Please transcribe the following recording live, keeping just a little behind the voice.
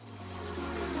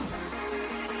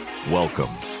Welcome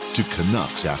to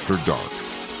Canucks After Dark.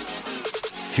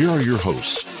 Here are your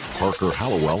hosts, Parker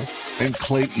Hallowell and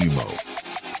Clay Emo.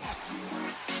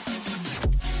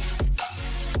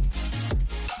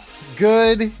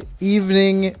 Good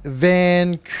evening,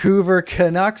 Vancouver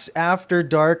Canucks After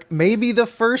Dark. Maybe the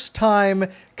first time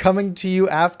coming to you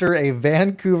after a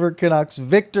Vancouver Canucks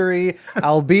victory,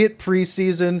 albeit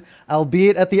preseason,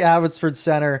 albeit at the Abbotsford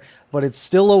Center, but it's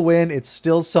still a win. It's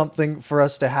still something for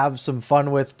us to have some fun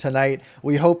with tonight.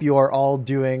 We hope you are all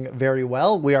doing very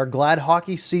well. We are glad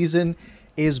hockey season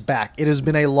is back. It has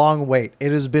been a long wait.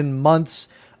 It has been months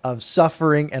of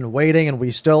suffering and waiting, and we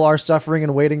still are suffering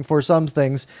and waiting for some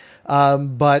things.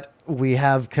 But we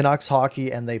have Canucks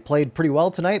hockey, and they played pretty well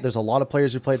tonight. There's a lot of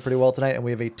players who played pretty well tonight, and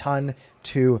we have a ton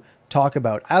to talk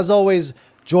about. As always,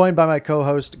 joined by my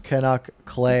co-host, Canuck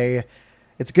Clay.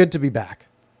 It's good to be back.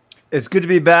 It's good to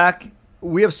be back.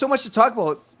 We have so much to talk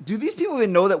about. Do these people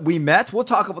even know that we met? We'll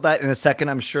talk about that in a second,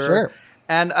 I'm sure. Sure.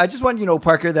 And I just want you to know,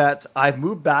 Parker, that I've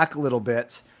moved back a little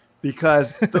bit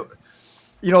because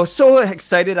so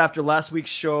excited after last week's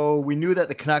show. We knew that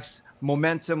the Canucks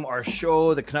momentum, our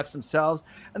show, the Canucks themselves.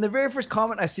 And the very first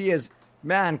comment I see is,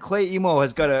 man, Clay Emo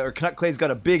Canuck Clay's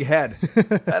got a big head.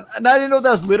 and I didn't know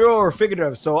that was literal or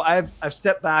figurative. So I've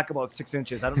stepped back about 6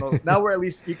 inches. I don't know. Now we're at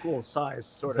least equal size,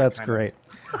 sort of. That's great.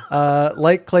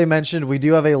 Like Clay mentioned, we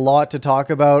do have a lot to talk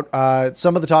about.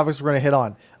 Some of the topics we're going to hit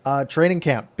on. Training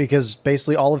camp, because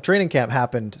basically all of training camp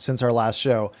happened since our last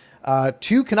show.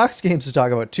 2 Canucks games to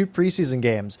talk about, 2 preseason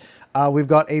games. We've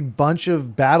got a bunch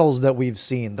of battles that we've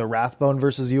seen. The Rathbone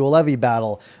versus Ulevi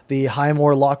battle, the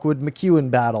Highmore Lockwood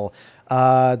McEwen battle,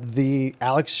 the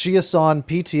Alex Chiasson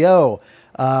PTO,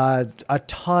 a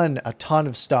ton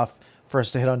of stuff for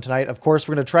us to hit on tonight. Of course,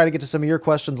 we're going to try to get to some of your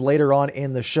questions later on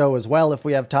in the show as well. If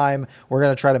we have time, we're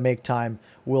going to try to make time.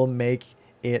 We'll make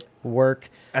it work.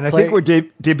 And I think we're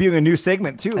debuting a new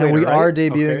segment too. And later, we right? are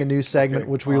debuting a new segment,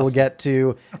 which we will get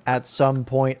to at some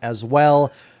point as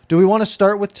well. Do we want to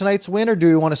start with tonight's win, or do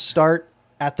we want to start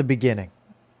at the beginning?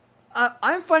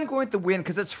 I'm fine going with the win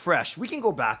because it's fresh. We can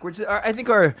go backwards. I think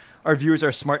our viewers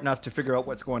are smart enough to figure out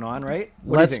what's going on, right?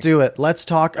 Let's do it. Let's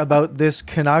talk about this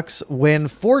Canucks win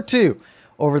 4-2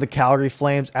 over the Calgary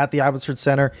Flames at the Abbotsford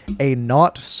Center. A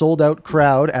not sold out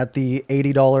crowd at the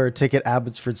 $80 ticket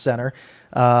Abbotsford Center.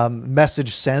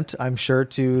 Message sent, I'm sure,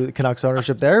 to the Canucks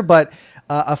ownership there, but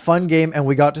a fun game, and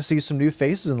we got to see some new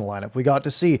faces in the lineup. We got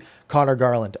to see Connor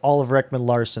Garland, Oliver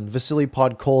Ekman-Larsson, Vasily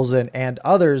Podkolzin, and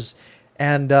others.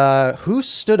 And who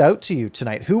stood out to you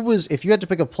tonight? Who was, if you had to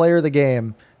pick a player of the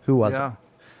game, who was it?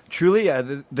 Truly,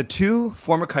 the 2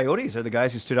 former Coyotes are the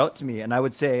guys who stood out to me. And I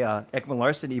would say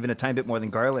Ekman-Larsson even a tiny bit more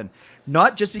than Garland.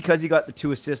 Not just because he got the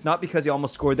 2 assists, not because he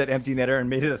almost scored that empty netter and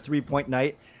made it a 3-point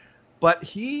night, but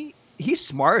he's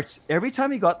smart. Every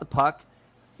time he got the puck,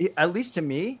 at least to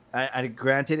me, and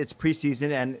granted it's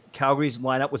preseason and Calgary's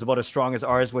lineup was about as strong as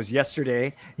ours was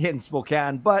yesterday in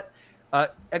Spokane, but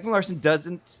Ekman-Larsson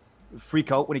doesn't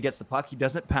freak out when he gets the puck. He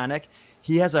doesn't panic.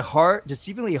 He has a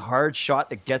deceivingly hard shot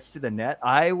that gets to the net.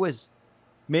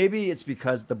 Maybe it's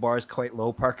because the bar is quite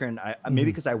low, Parker, and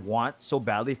maybe because I want so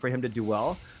badly for him to do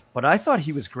well. But I thought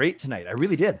he was great tonight. I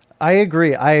really did. I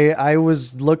agree. I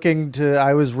was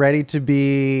ready to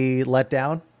be let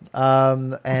down.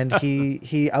 And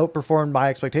he outperformed my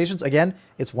expectations. Again,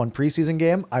 it's one preseason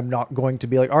game. I'm not going to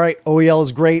be like, all right, OEL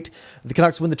is great. The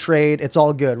Canucks win the trade. It's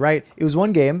all good, right? It was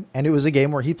one game, and it was a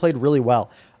game where he played really well.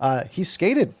 He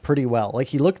skated pretty well. Like,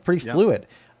 he looked pretty fluid.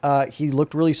 He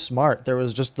looked really smart. There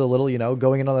was just the little,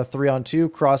 going in on the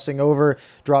 3-on-2, crossing over,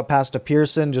 drop pass to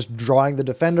Pearson, just drawing the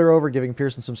defender over, giving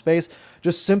Pearson some space.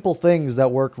 Just simple things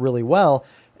that work really well.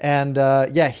 And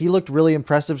he looked really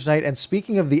impressive tonight. And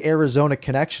speaking of the Arizona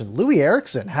connection, Louis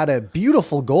Eriksson had a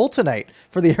beautiful goal tonight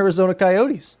for the Arizona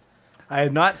Coyotes. I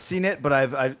have not seen it,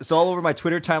 but it's all over my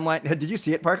Twitter timeline. Did you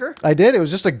see it, Parker? I did. It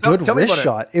was just a good wrist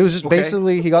shot. It was just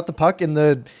basically he got the puck in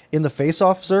the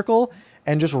face-off circle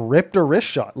and just ripped a wrist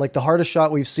shot, like the hardest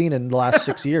shot we've seen in the last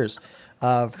 6 years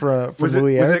for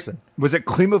Louis Eriksson. Was it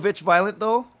Klimovich violent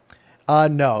though?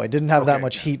 No, it didn't have that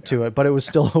much heat to it, but it was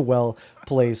still a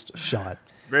well-placed shot.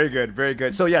 Very good, very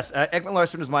good. So yes,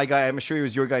 Ekman-Larsson was my guy. I'm sure he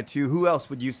was your guy too. Who else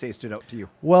would you say stood out to you?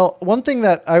 Well, one thing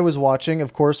that I was watching,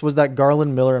 of course, was that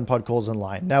Garland, Miller, and Podkolzin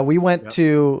line. Now we went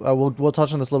to we'll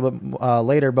touch on this a little bit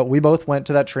later, but we both went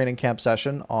to that training camp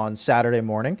session on Saturday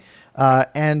morning,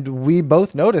 and we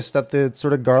both noticed that the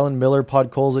sort of Garland, Miller,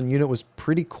 Podkolzin unit was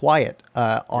pretty quiet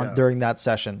during that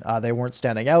session. They weren't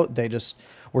standing out. They just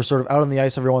were sort of out on the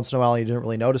ice every once in a while. And you didn't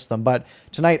really notice them, but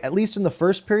tonight, at least in the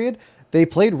first period, they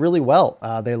played really well.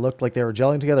 They looked like they were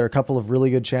gelling together. A couple of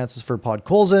really good chances for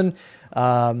Podkolzin.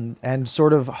 and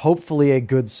sort of hopefully a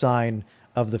good sign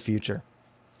of the future.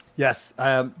 Yes,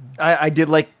 I did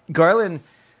like Garland.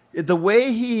 The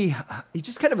way he's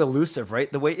just kind of elusive, right?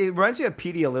 The way it reminds me of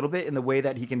Petey a little bit in the way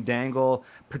that he can dangle,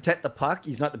 protect the puck.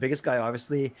 He's not the biggest guy,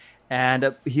 obviously,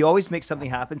 and he always makes something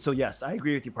happen. So yes, I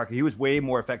agree with you, Parker. He was way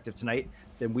more effective tonight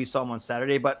than we saw him on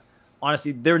Saturday. But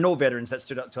honestly, there are no veterans that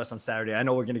stood up to us on Saturday. I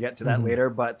know we're going to get to that later,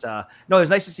 but no, it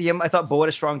was nice to see him. I thought Bo had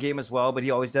a strong game as well, but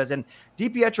he always does. And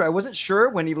DiPietro, I wasn't sure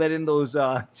when he let in those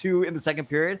 2 in the second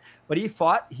period, but he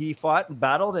fought and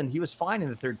battled, and he was fine in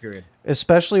the third period.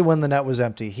 Especially when the net was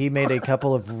empty. He made a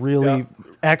couple of really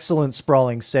excellent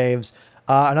sprawling saves.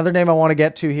 Another name I want to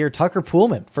get to here, Tucker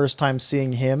Poolman. First time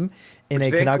seeing him in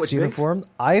Canucks uniform.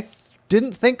 I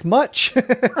didn't think much.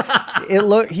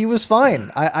 He was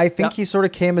fine. I think he sort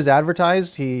of came as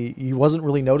advertised. He wasn't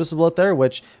really noticeable out there,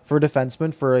 which for a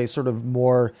defenseman, for a sort of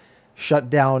more shut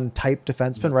down type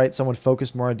defenseman, right? Someone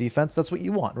focused more on defense. That's what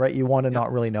you want, right? You want to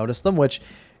not really notice them, which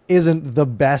isn't the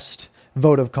best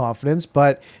vote of confidence,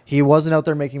 but he wasn't out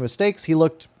there making mistakes. He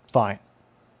looked fine.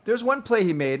 There's one play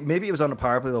he made. Maybe it was on a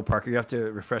power play, though, Parker. You have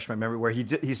to refresh my memory, where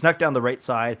he snuck down the right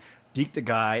side, deked a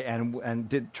guy, and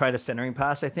did try to centering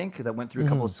pass, I think, that went through a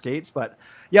couple of skates. But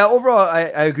yeah, overall, I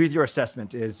agree with your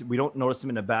assessment. Is we don't notice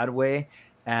him in a bad way.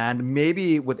 And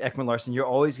maybe with Ekman-Larsson, you're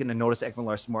always going to notice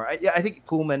Ekman-Larsson more. I think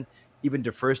Poolman even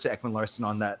defers to Ekman-Larsson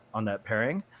on that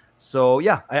pairing. So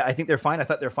yeah, I think they're fine. I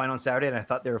thought they were fine on Saturday, and I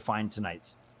thought they were fine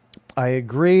tonight. I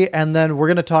agree. And then we're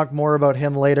going to talk more about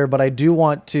him later, but I do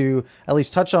want to at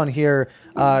least touch on here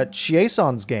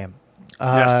Chiasson's game.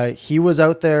 Yes. He was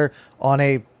out there on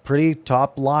a pretty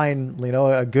top line,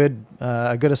 a good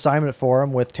assignment for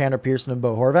him with Tanner Pearson and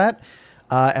Bo Horvat.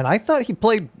 And I thought he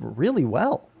played really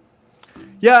well.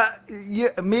 Yeah,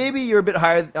 maybe you're a bit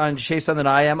higher on Chiasson than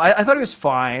I am. I thought he was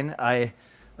fine.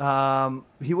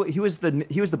 He was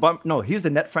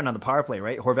the net front on the power play,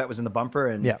 right? Horvat was in the bumper,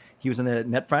 and he was in the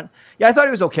net front. Yeah, I thought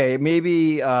he was okay.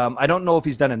 Maybe I don't know if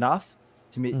he's done enough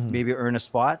to maybe earn a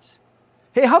spot.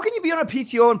 Hey, how can you be on a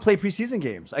PTO and play preseason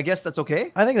games? I guess that's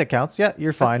okay. I think that counts. Yeah,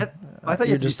 you're fine. I thought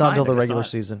you're just not until the regular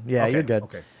season. Yeah, okay, you're good.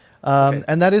 Okay.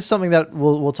 And that is something that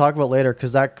we'll talk about later,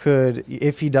 because that could,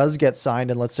 if he does get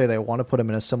signed, and let's say they want to put him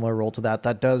in a similar role to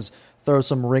that does throw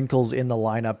some wrinkles in the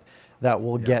lineup that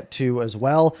we'll get to as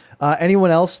well.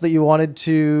 Anyone else that you wanted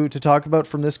to talk about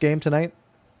from this game tonight?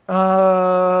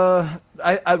 Rathbone,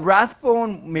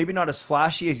 maybe not as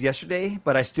flashy as yesterday,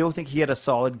 but I still think he had a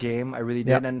solid game. I really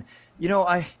did. And you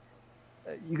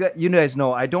guys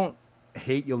know I don't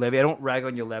hate Juolevi. I don't rag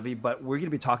on Juolevi, but we're going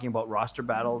to be talking about roster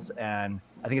battles, and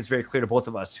I think it's very clear to both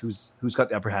of us who's got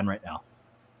the upper hand right now.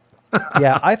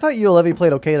 Yeah, I thought Juolevi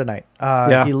played okay tonight.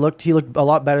 He looked a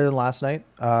lot better than last night.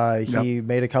 He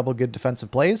made a couple good defensive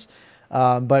plays,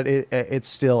 but it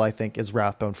still, I think, is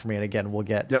Rathbone for me. And again, we'll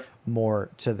get more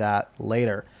to that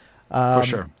later. For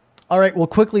sure. All right, we'll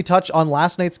quickly touch on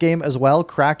last night's game as well.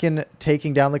 Kraken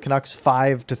taking down the Canucks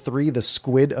 5-3. The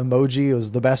squid emoji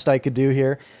was the best I could do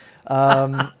here.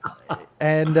 And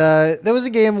there was a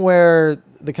game where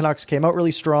the Canucks came out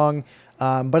really strong.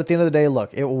 But at the end of the day,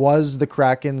 look, it was the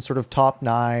Kraken sort of top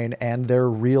 9 and their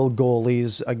real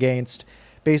goalies against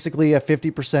basically a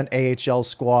 50% AHL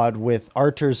squad with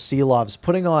Arturs Silovs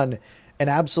putting on an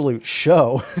absolute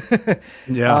show.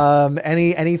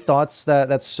 Any thoughts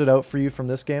that stood out for you from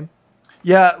this game?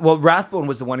 Yeah, well, Rathbone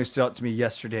was the one who stood out to me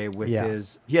yesterday with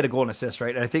he had a goal and assist,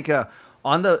 right? And I think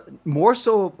on the more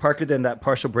so Parker than that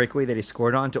partial breakaway that he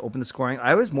scored on to open the scoring,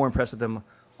 I was more impressed with him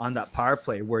on that power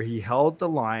play where he held the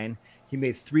line. He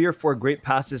made 3 or 4 great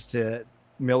passes to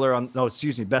Besser on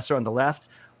the left,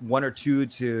 1 or 2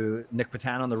 to Nick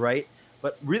Patan on the right.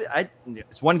 But really,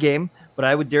 it's one game, but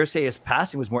I would dare say his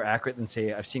passing was more accurate than,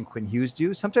 say, I've seen Quinn Hughes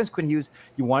do. Sometimes Quinn Hughes,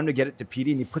 you want him to get it to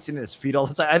Petey, and he puts it in his feet all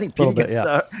the time. I think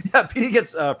Petey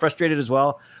gets frustrated as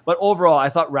well. But overall, I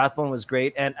thought Rathbone was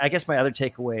great. And I guess my other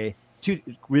takeaway, 2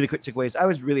 really quick takeaways, I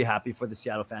was really happy for the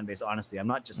Seattle fan base, honestly. I'm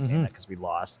not just saying that because we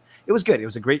lost. It was good. It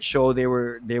was a great show. They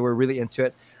were really into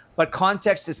it. But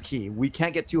context is key. We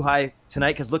can't get too high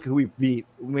tonight because look who we beat.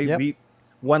 We beat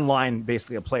one line,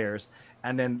 basically, of players.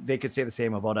 And then they could say the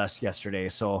same about us yesterday.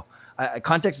 So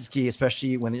context is key,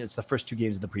 especially when it's the first 2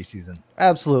 games of the preseason.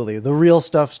 Absolutely. The real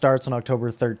stuff starts on October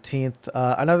 13th.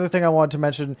 Another thing I wanted to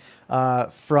mention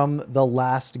from the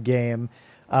last game,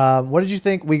 what did you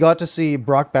think? We got to see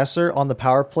Brock Besser on the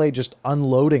power play just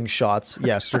unloading shots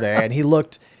yesterday, and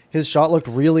his shot looked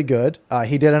really good.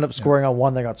 He did end up scoring on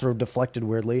one that got sort of deflected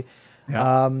weirdly.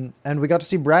 And we got to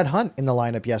see Brad Hunt in the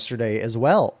lineup yesterday as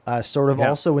well,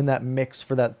 also in that mix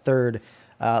for that third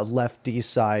left D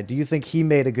side. Do you think he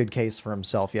made a good case for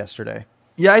himself yesterday?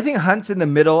 Yeah, I think Hunt's in the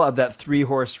middle of that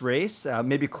 3-horse race,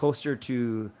 maybe closer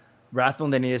to Rathbone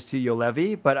than he is to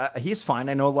Yolevi, but he's fine.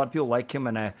 I know a lot of people like him,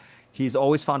 and he's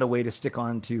always found a way to stick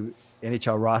on to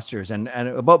NHL rosters. And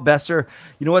about Besser,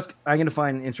 you know what's I'm going to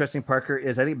find interesting, Parker,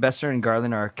 is I think Besser and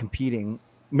Garland are competing.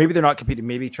 Maybe they're not competing.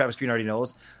 Maybe Travis Green already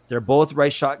knows. They're both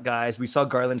right shot guys. We saw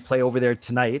Garland play over there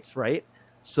tonight, right?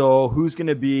 So who's going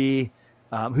to be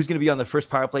on the first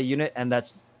power play unit? And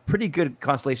that's pretty good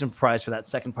consolation prize for that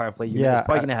second power play unit. It's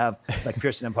probably going to have like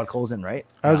Pearson and Podkolzin, right?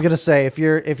 I was going to say, if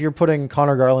you're putting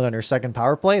Connor Garland on your second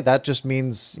power play, that just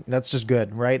means that's just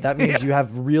good, right? That means you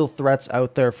have real threats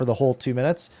out there for the whole 2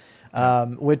 minutes,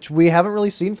 which we haven't really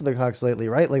seen for the Canucks lately,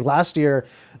 right? Like last year,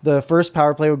 the first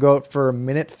power play would go out for a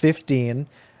minute 15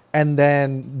 and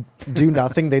then do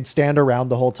nothing. They'd stand around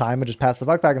the whole time and just pass the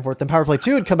puck back and forth. Then power play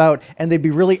 2 would come out and they'd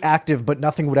be really active, but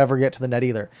nothing would ever get to the net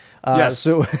either. Yes.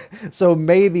 So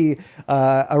maybe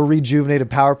a rejuvenated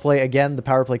power play. Again, the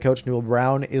power play coach, Newell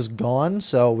Brown, is gone.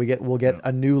 So we'll get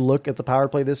a new look at the power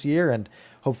play this year, and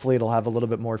hopefully it'll have a little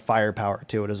bit more firepower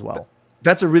to it as well.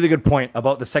 That's a really good point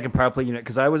about the second power play unit,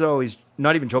 because I was always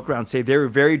not even joke around, say they were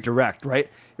very direct, right?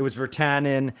 It was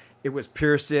Virtanen, it was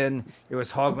Pearson, it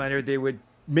was Hoglander. They would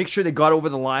make sure they got over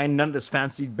the line. None of this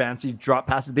fancy drop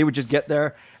passes. They would just get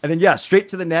there and then, straight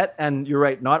to the net. And you're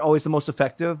right, not always the most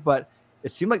effective, but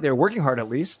it seemed like they were working hard at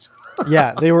least.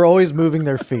 Yeah, they were always moving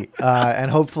their feet.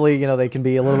 And hopefully, they can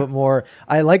be a little bit more.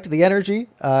 I liked the energy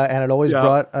and it always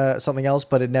brought something else,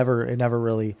 but it never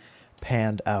really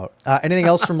panned out. Anything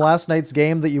else from last night's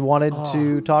game that you wanted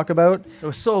to talk about? It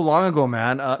was so long ago,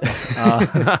 man. Go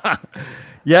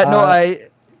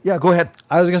ahead.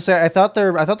 I was gonna say I thought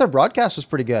their broadcast was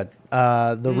pretty good.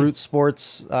 The Root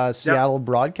Sports Seattle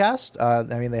broadcast. I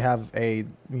mean, they have a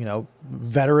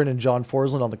veteran in John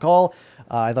Forsland on the call.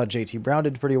 I thought JT Brown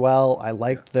did pretty well. I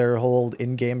liked their whole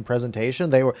in-game presentation.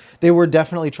 They were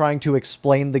definitely trying to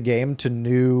explain the game to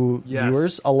new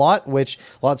viewers a lot, which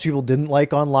lots of people didn't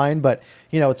like online. But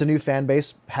it's a new fan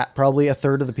base. Probably a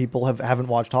third of the people haven't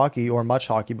watched hockey or much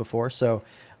hockey before, so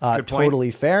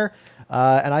totally fair.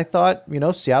 And I thought,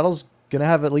 Seattle's going to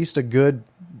have at least a good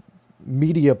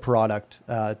media product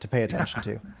to pay attention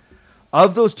to.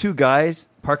 Of those two guys,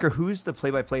 Parker, who's the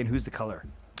play-by-play and who's the color?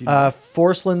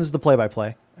 Forsland's the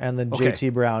play-by-play, and then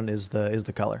JT Brown is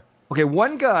the color. Okay,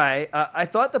 one guy, I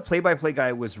thought the play-by-play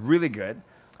guy was really good.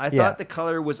 I thought the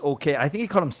color was okay. I think he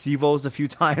called him Sivos a few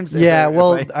times.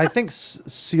 I think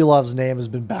Silov's name has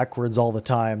been backwards all the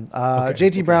time.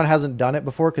 JT Brown hasn't done it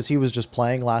before because he was just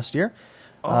playing last year.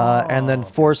 And then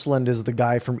Forsland is the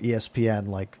guy from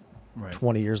ESPN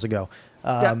 20 years ago.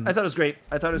 I thought it was great.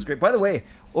 By the way,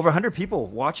 over 100 people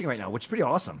watching right now, which is pretty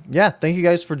awesome. Yeah, thank you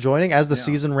guys for joining. As the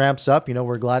season ramps up,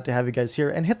 we're glad to have you guys here.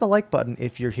 And hit the like button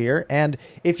if you're here. And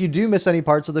if you do miss any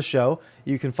parts of the show,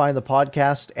 you can find the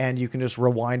podcast and you can just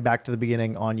rewind back to the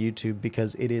beginning on YouTube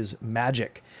because it is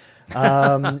magic.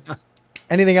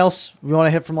 Anything else we want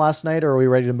to hit from last night, or are we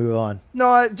ready to move on?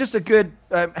 No, just a good,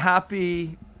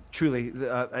 happy, truly.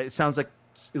 It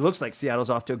looks like Seattle's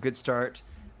off to a good start.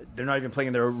 They're not even playing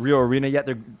in their real arena yet.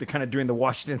 They're kind of doing the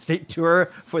Washington State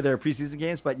tour for their preseason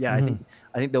games. But I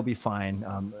think they'll be fine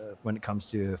when it comes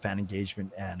to fan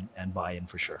engagement and buy-in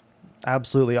for sure.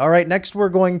 Absolutely. All right. Next, we're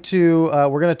going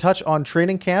to touch on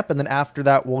training camp, and then after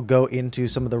that, we'll go into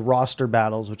some of the roster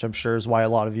battles, which I'm sure is why a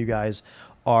lot of you guys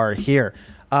are here.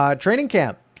 Training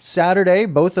camp Saturday.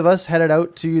 Both of us headed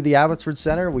out to the Abbotsford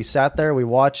Center. We sat there. We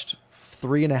watched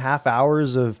 3.5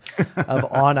 hours of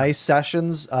on ice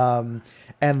sessions.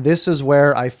 And this is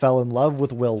where I fell in love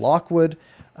with Will Lockwood.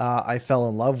 I fell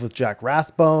in love with Jack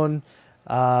Rathbone.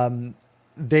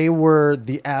 They were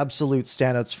the absolute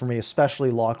standouts for me,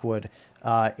 especially Lockwood,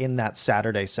 in that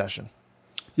Saturday session.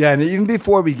 Yeah, and even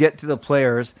before we get to the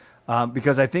players,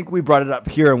 because I think we brought it up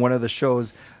here in one of the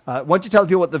shows, why don't you tell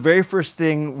people what the very first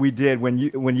thing we did when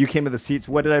you came to the seats?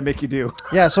 What did I make you do?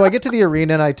 Yeah, so I get to the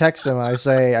arena and I text him and I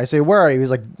say, where are you?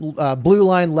 He's like, blue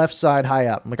line, left side, high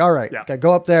up. I'm like, all right, I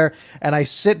go up there and I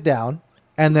sit down,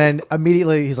 and then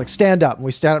immediately he's like, stand up. And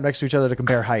we stand up next to each other to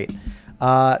compare height.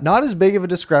 Not as big of a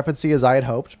discrepancy as I had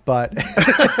hoped, but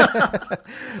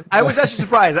I was actually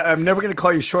surprised. I'm never going to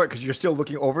call you short because you're still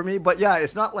looking over me. But yeah,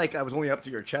 it's not like I was only up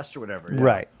to your chest or whatever. Yeah.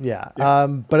 Right. Yeah.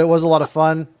 But it was a lot of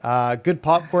fun. Good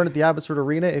popcorn at the Abbotsford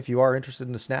Arena if you are interested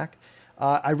in a snack.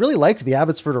 I really liked the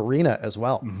Abbotsford Arena as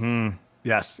well. Mm-hmm.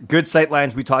 Yes. Good sight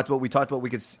lines. We talked about we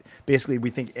could basically,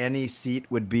 we think any seat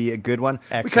would be a good one.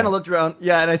 Excellent. We kind of looked around.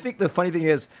 Yeah. And I think the funny thing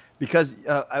is, because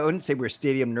I wouldn't say we're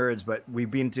stadium nerds, but we've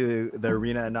been to the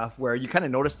arena enough where you kind of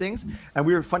notice things. And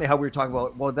we were funny how we were talking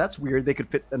about, well, that's weird. They could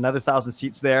fit another 1,000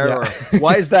 seats there. Yeah. Or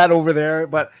why is that over there?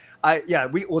 But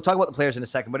we'll talk about the players in a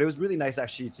second. But it was really nice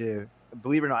actually to,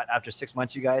 believe it or not, after 6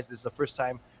 months, you guys, this is the first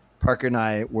time Parker and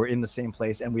I were in the same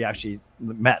place and we actually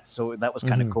met. So that was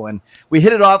kind of cool. And we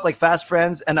hit it off like fast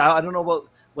friends. And I don't know about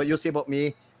what you'll say about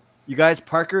me. You guys,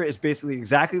 Parker is basically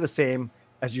exactly the same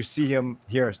as you see him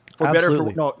here. For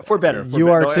Absolutely. better, for better. You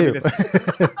are too.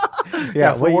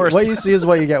 Yeah, what you see is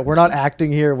what you get. We're not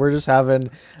acting here. We're just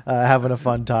having a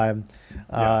fun time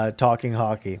talking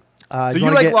hockey. So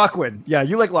you like Lockwood. Yeah,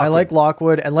 you like Lockwood. I like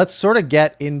Lockwood. And let's sort of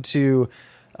get into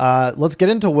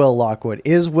Will Lockwood.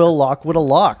 Is Will Lockwood a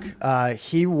lock?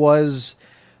 He was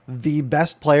the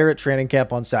best player at training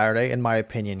camp on Saturday, in my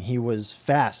opinion. He was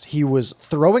fast. He was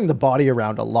throwing the body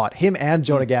around a lot. Him and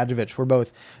Jonah Gadjevich were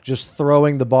both just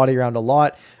throwing the body around a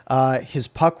lot. His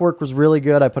puck work was really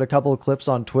good. I put a couple of clips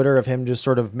on Twitter of him just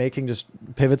sort of making just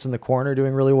pivots in the corner,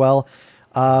 doing really well.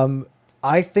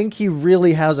 I think he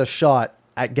really has a shot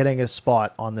at getting a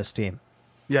spot on this team.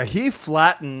 Yeah, he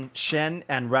flattened Shen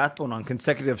and Rathbone on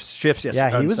consecutive shifts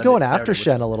yesterday. Yeah, he was going after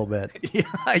Shen a little bit. Yeah,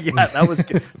 that was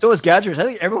good. So was Gadgevich. I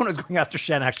think everyone was going after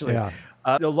Shen, actually. Yeah.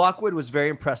 Lockwood was very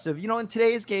impressive. In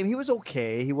today's game, he was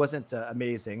okay. He wasn't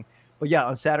amazing. But yeah,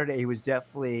 on Saturday, he was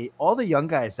definitely all the young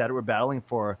guys that were battling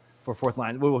for fourth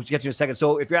line. We'll get to in a second.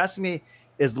 So if you're asking me,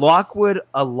 is Lockwood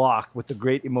a lock with the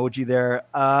great emoji there?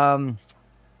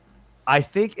 I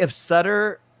think if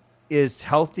Sutter is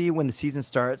healthy when the season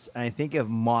starts, and I think if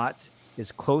Mott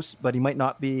is close, but he might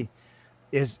not be,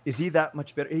 is he that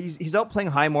much better? He's outplaying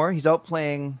Highmore. He's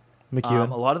outplaying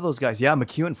McEwen. A lot of those guys. Yeah,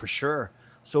 McEwen for sure.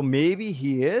 So maybe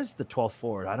he is the 12th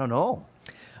forward. I don't know.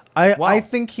 I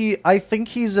think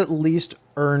he's at least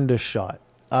earned a shot.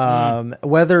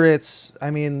 Whether it's,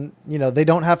 they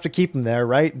don't have to keep him there,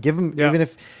 right? Give him, even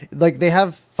if they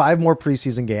have 5 more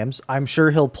preseason games, I'm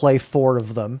sure he'll play 4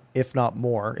 of them, if not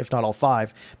more, if not all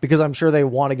 5, because I'm sure they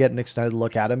want to get an extended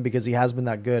look at him because he has been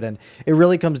that good. And it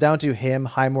really comes down to him,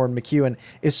 Highmore, and McEwen,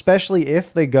 especially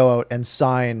if they go out and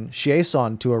sign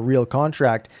Chiasson to a real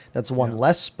contract. That's one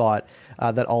less spot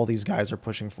that all these guys are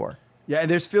pushing for. Yeah.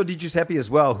 And there's Phil DiGiuseppe as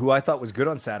well, who I thought was good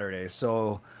on Saturday.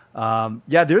 So,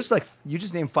 there's you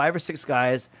just named 5 or 6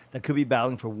 guys that could be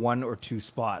battling for 1 or 2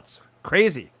 spots.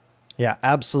 Crazy. Yeah,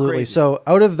 absolutely. Crazy. So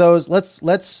out of those,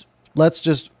 let's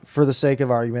just, for the sake of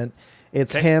argument,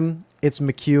 it's him, it's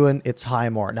McEwen, it's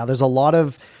Highmore. Now there's a lot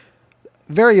of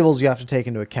variables you have to take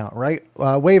into account, right?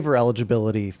 Waiver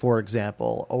eligibility, for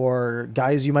example, or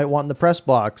guys you might want in the press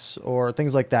box or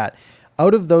things like that.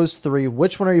 Out of those 3,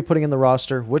 which one are you putting in the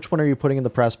roster? Which one are you putting in the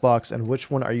press box? And which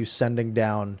one are you sending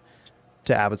down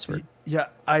to Abbotsford? Yeah,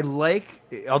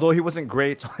 although he wasn't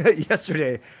great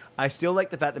yesterday, I still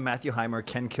like the fact that Matthew Highmore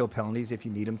can kill penalties if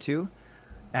you need him to.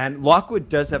 And Lockwood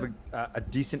does have a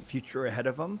decent future ahead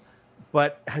of him,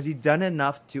 but has he done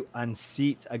enough to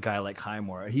unseat a guy like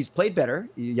Highmore? He's played better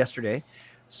yesterday,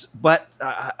 but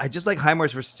I just like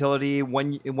Highmore's versatility.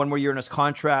 One more year in his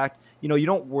contract. You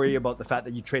don't worry about the fact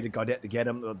that you traded Gaudette to get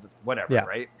him, whatever,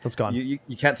 right? That's gone. You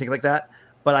can't think like that.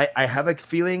 But I have a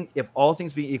feeling if all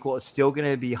things being equal, it's still going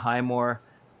to be Highmore,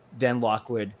 then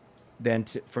Lockwood, then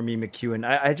for me, McEwen.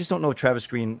 I just don't know if Travis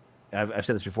Green, I've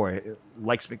said this before,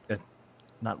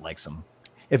 not likes him.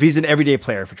 If he's an everyday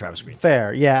player for Travis Green.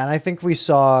 Fair, yeah. And I think we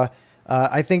saw,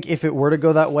 I think if it were to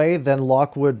go that way, then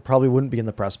Lockwood probably wouldn't be in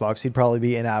the press box. He'd probably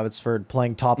be in Abbotsford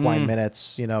playing top line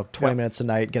minutes, 20 minutes a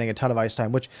night, getting a ton of ice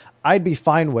time, which I'd be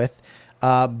fine with.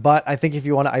 But I think if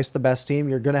you want to ice the best team,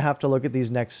 you're going to have to look at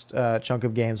these next chunk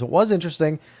of games. What was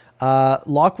interesting,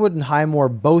 Lockwood and Highmore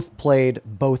both played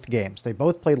both games. They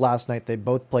both played last night. They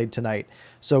both played tonight.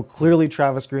 So clearly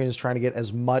Travis Green is trying to get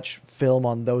as much film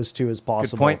on those 2 as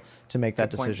possible to make that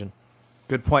decision.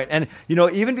 Good point. And,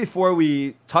 even before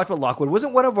we talked about Lockwood,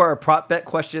 wasn't one of our prop bet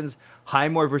questions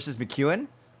Highmore versus McEwen?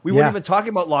 We weren't even talking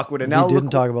about Lockwood. And now we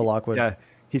didn't talk about Lockwood. Yeah,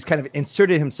 he's kind of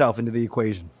inserted himself into the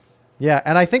equation. Yeah,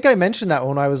 and I think I mentioned that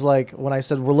when I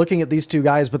said we're looking at these 2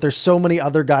 guys, but there's so many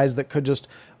other guys that could it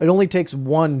only takes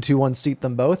one to unseat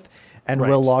them both, and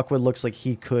Will Lockwood looks like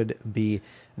he could be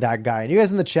that guy. And you guys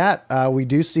in the chat, we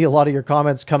do see a lot of your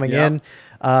comments coming in.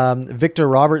 Victor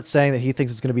Roberts saying that he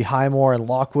thinks it's going to be Highmore and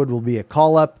Lockwood will be a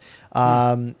call-up.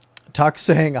 Tuck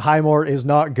saying Highmore is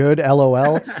not good,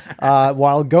 LOL.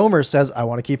 While Gomer says, I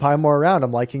want to keep Highmore around.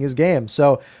 I'm liking his game.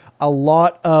 So a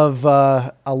lot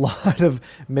of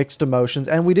mixed emotions.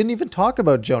 And we didn't even talk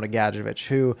about Jonah Gadjevich,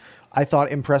 who I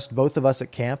thought impressed both of us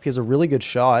at camp. He has a really good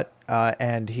shot,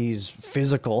 and he's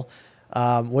physical.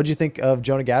 What did you think of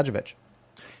Jonah Gadjevich?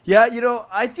 Yeah,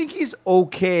 I think he's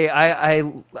okay. I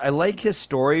like his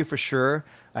story for sure.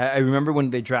 I remember when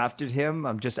they drafted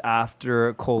him just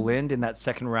after Cole Lind in that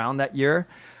second round that year.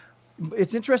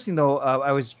 It's interesting though.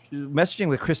 I was messaging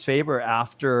with Chris Faber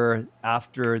after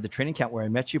the training camp where I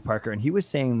met you, Parker, and he was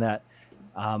saying that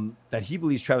that he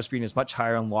believes Travis Green is much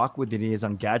higher on Lockwood than he is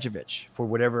on Gadjevich for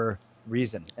whatever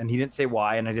reason, and he didn't say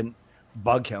why, and I didn't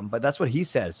bug him, but that's what he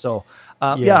said. So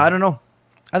yeah, I don't know.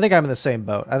 I think I'm in the same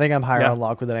boat. I think I'm higher on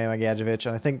Lockwood than I am on Gadjevich,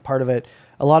 and I think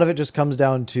a lot of it just comes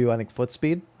down to, I think, foot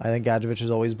speed. I think Gadjevich has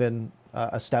always been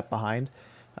a step behind,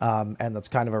 and that's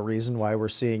kind of a reason why we're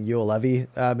seeing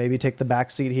Juolevi maybe take the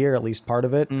back seat here. At least part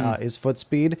of it is foot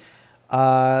speed.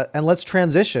 And let's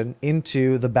transition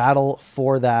into the battle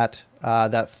for that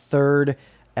third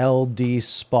LD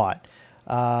spot.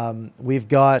 We've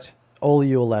got Olli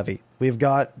Juolevi. We've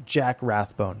got Jack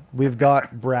Rathbone. We've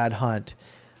got Brad Hunt.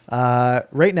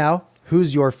 Right now,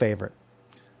 who's your favorite?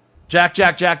 Jack.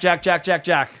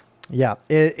 Yeah,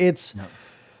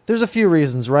 there's a few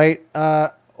reasons, right?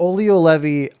 Olli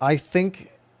Juolevi, I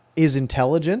think, is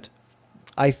intelligent.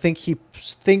 I think he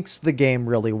thinks the game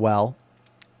really well.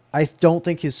 I don't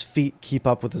think his feet keep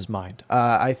up with his mind.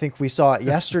 I think we saw it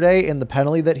yesterday in the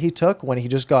penalty that he took when he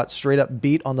just got straight up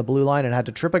beat on the blue line and had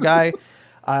to trip a guy.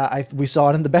 We saw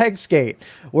it in the bag skate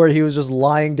where he was just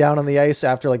lying down on the ice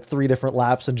after like 3 different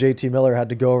laps, and JT Miller had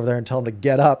to go over there and tell him to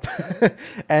get up.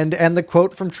 and the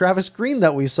quote from Travis Green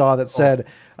that we saw that said,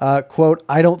 quote,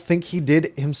 "I don't think he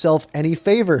did himself any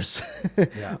favors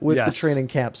with the training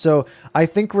camp." So I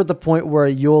think we're at the point where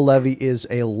Juolevi is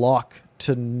a lock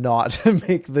to not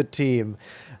make the team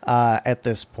at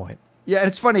this point. Yeah, and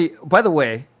it's funny. By the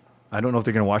way, I don't know if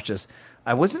they're going to watch this.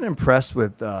 I wasn't impressed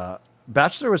with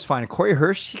Bachelor was fine. Corey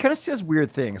Hirsch, he kind of says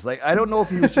weird things. Like, I don't know if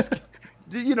he was just,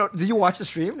 did you watch the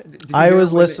stream? I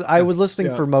was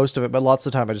listening for most of it, but lots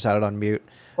of the time I just had it on mute.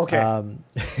 Okay.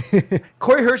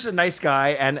 Corey Hirsch is a nice guy,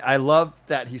 and I love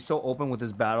that he's so open with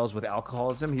his battles with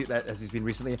alcoholism, as he's been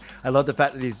recently. I love the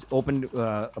fact that he's open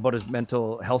about his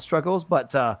mental health struggles,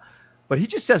 but he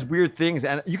just says weird things,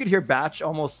 and you could hear Batch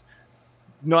almost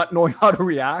not knowing how to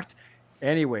react.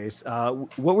 Anyways,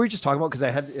 what were we just talking about? Because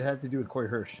it had to do with Corey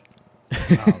Hirsch.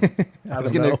 I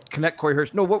was going to connect Corey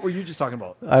Hirsch. No, what were you just talking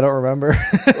about? I don't remember.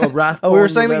 We were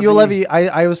saying that Juolevi.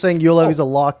 I was saying Juolevi's a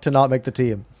lock to not make the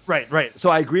team. Right. So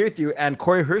I agree with you. And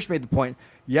Corey Hirsch made the point.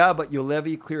 Yeah, but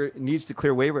Juolevi needs to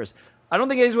clear waivers. I don't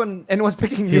think anyone's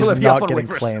picking Juolevi up on waivers. He's not getting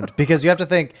claimed because you have to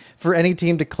think, for any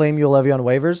team to claim Juolevi on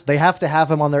waivers, they have to have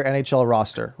him on their NHL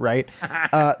roster, right?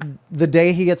 The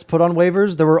day he gets put on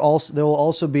waivers, there will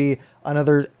also be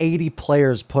another 80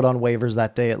 players put on waivers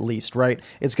that day at least, right?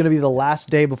 It's going to be the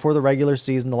last day before the regular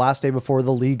season, the last day before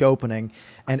the league opening,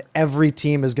 and every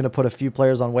team is going to put a few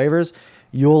players on waivers.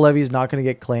 Juolevi's not going to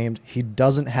get claimed. He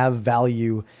doesn't have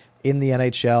value in the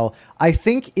NHL. I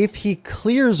think if he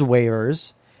clears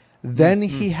waivers, then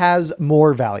he has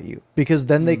more value, because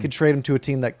then they could trade him to a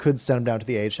team that could send him down to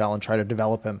the AHL and try to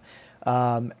develop him.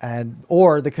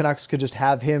 Or the Canucks could just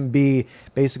have him be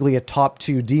basically a top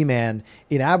 2 D-man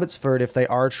in Abbotsford if they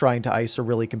are trying to ice a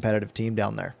really competitive team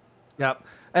down there. Yep.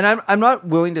 And I'm not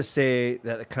willing to say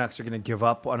that the Canucks are going to give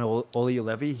up on Olli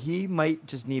Juolevi. He might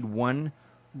just need one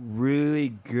really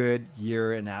good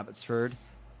year in Abbotsford,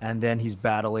 and then he's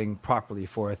battling properly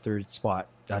for a third spot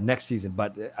next season.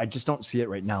 But I just don't see it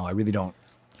right now. I really don't.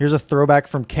 Here's a throwback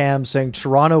from Cam saying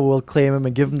Toronto will claim him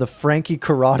and give him the Frankie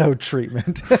Corrado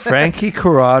treatment. Frankie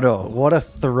Corrado. What a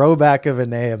throwback of a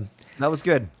name. That was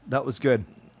good.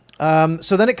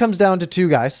 So then it comes down to 2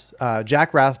 guys,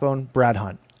 Jack Rathbone, Brad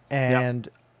Hunt. And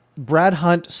Brad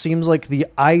Hunt seems like the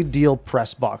ideal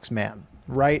press box man,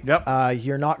 right? Yep.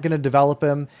 You're not going to develop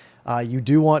him. You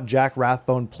do want Jack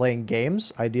Rathbone playing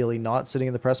games, ideally not sitting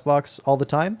in the press box all the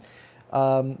time.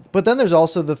 But then there's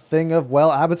also the thing of,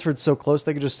 well, Abbotsford's so close,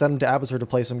 they could just send him to Abbotsford to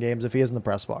play some games if he is in the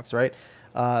press box, right?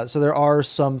 So there are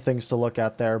some things to look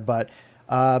at there. But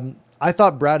I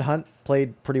thought Brad Hunt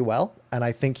played pretty well, and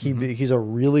I think he's a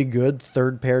really good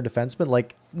third pair defenseman,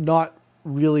 like not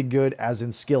really good as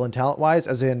in skill and talent wise,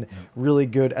 as in really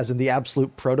good as in the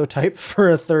absolute prototype for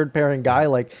a third pairing guy,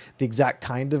 like the exact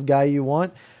kind of guy you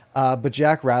want. But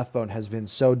Jack Rathbone has been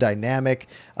so dynamic.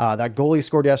 That goal he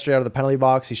scored yesterday out of the penalty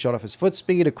box, he showed off his foot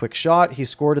speed, a quick shot. He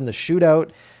scored in the shootout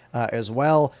as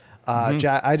well.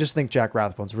 I just think Jack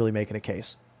Rathbone's really making a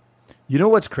case. You know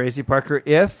what's crazy, Parker?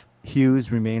 If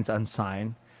Hughes remains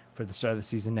unsigned for the start of the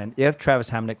season, and if Travis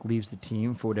Hamonic leaves the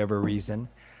team for whatever reason,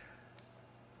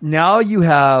 now you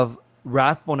have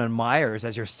Rathbone and Myers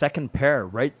as your second pair,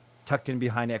 right tucked in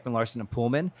behind Ekman Larsson and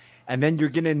Pullman. And then you're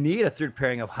going to need a third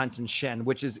pairing of Hunt and Schenn,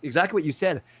 which is exactly what you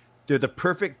said. They're the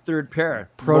perfect third pair.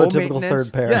 Prototypical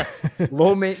third pair. Yes.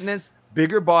 Low maintenance,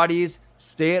 bigger bodies,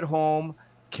 stay at home,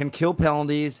 can kill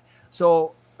penalties.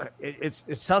 So it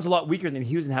sounds a lot weaker than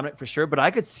Hughes and Hamonic for sure, but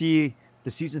I could see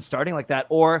the season starting like that.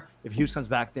 Or if Hughes comes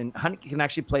back, then Hunt can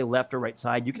actually play left or right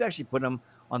side. You could actually put him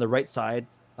on the right side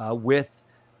with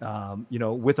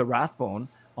a Rathbone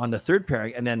on the third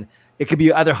pairing. And then it could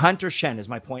be either Hunt or Shen is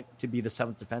my point to be the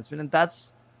seventh defenseman. And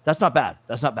that's not bad.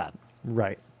 That's not bad.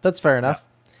 Right. That's fair enough.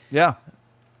 Yeah.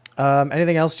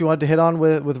 Anything else you wanted to hit on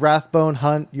with Rathbone,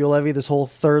 Hunt, Juolevi, this whole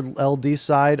third LD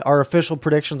side? Our official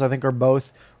predictions, I think, are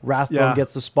both Rathbone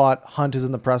gets the spot, Hunt is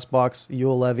in the press box,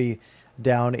 Juolevi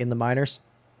down in the minors.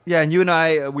 Yeah, and you and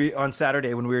I, we on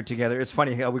Saturday when we were together, it's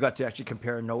funny how we got to actually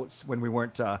compare notes when we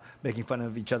weren't making fun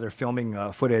of each other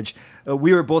filming footage.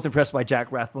 We were both impressed by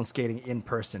Jack Rathbone skating in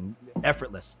person.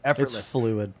 Effortless. It's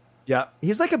fluid. Yeah,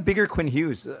 he's like a bigger Quinn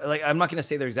Hughes. Like, I'm not going to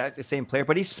say they're exactly the same player,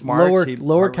 but he's smart.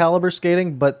 Lower caliber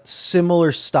skating, but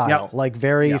similar style. Yep. Like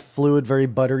very fluid, very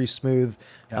buttery smooth.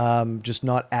 Yep. Just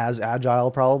not as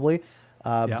agile probably,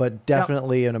 but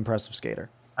definitely an impressive skater.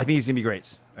 I think he's going to be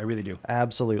great. I really do.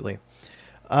 Absolutely.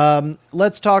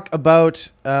 Let's talk about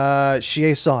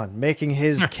Chiasson making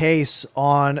his case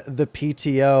on the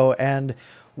PTO. And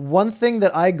one thing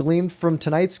that I gleaned from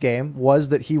tonight's game was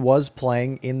that he was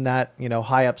playing in that,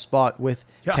 high up spot with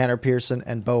Tanner Pearson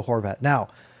and Bo Horvat. Now,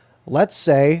 let's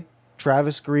say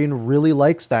Travis Green really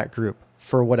likes that group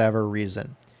for whatever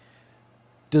reason.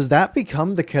 Does that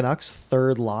become the Canucks'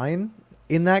 third line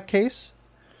in that case?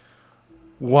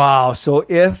 Wow. So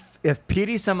if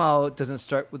Petey somehow doesn't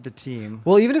start with the team.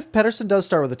 Well, even if Pettersson does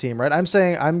start with the team, right? I'm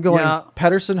saying I'm going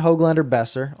Pettersson, Höglander,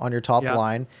 Besser on your top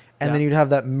line. And then you'd have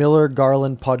that Miller,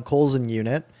 Garland, Podkolzin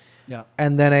unit. Yeah.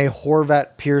 And then a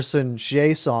Horvat, Pearson,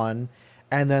 Chiasson.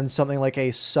 And then something like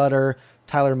a Sutter,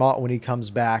 Tyler Mott when he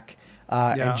comes back.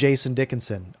 And Jason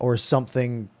Dickinson or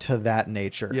something to that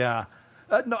nature. Yeah.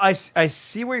 No, I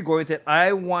see where you're going with it.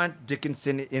 I want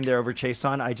Dickinson in there over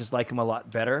Chiasson. I just like him a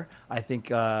lot better. I think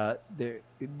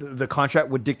the contract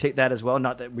would dictate that as well.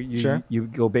 Not that you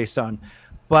go based on,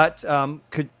 but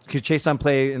could Chiasson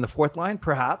play in the fourth line?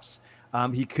 Perhaps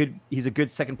he could. He's a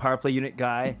good second power play unit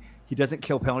guy. He doesn't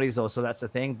kill penalties though, so that's the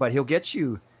thing. But he'll get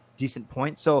you decent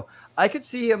points. So I could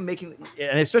see him making,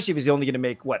 and especially if he's only going to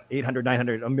make what 800,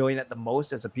 900, $1 million at the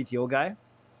most as a PTO guy.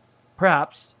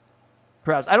 Perhaps.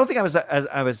 I don't think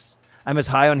I'm as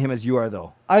high on him as you are,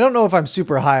 though. I don't know if I'm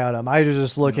super high on him. I was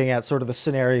just looking at sort of the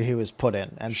scenario he was put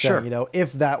in and saying,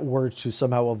 if that were to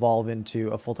somehow evolve into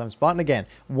a full-time spot. And again,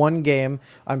 one game,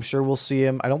 I'm sure we'll see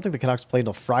him. I don't think the Canucks play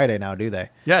until Friday now, do they?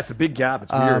 Yeah, it's a big gap.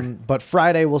 It's weird. But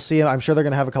Friday, we'll see him. I'm sure they're going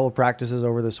to have a couple of practices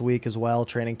over this week as well,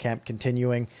 training camp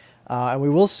continuing. And we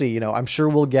will see, I'm sure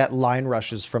we'll get line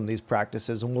rushes from these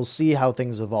practices and we'll see how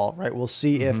things evolve, right? We'll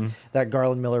see if that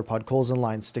Garland, Miller, Podkolzin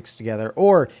line sticks together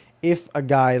or if a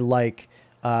guy like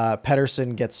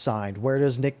Pettersson gets signed. Where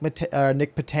does Nick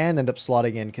Petan end up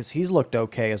slotting in? Because he's looked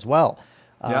okay as well.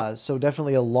 So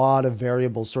definitely a lot of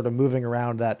variables sort of moving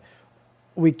around that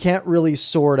we can't really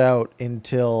sort out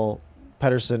until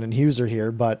Pettersson and Hughes are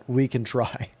here, but we can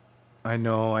try. I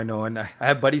know. And I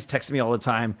have buddies text me all the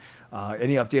time.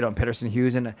 Any update on Pettersson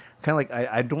Hughes? And kind of like,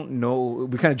 I don't know.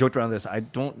 We kind of joked around this. I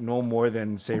don't know more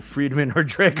than say Friedman or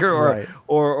Drager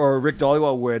or Rick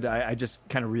Dollywell would. I just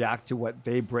kind of react to what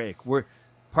they break.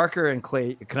 Parker and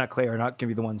Clay are not going to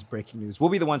be the ones breaking news. We'll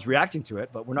be the ones reacting to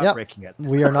it, but we're not breaking it.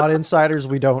 We are not insiders.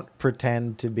 We don't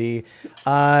pretend to be.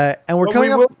 And we're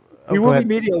coming up. We will be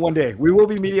media one day. We will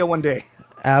be media one day.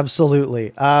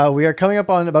 Absolutely. We are coming up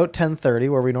on about 10:30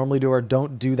 where we normally do our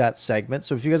Don't Do That segment.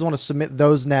 So if you guys want to submit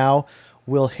those now,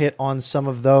 we'll hit on some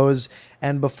of those.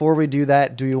 And before we do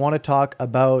that, do you want to talk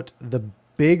about the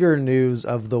bigger news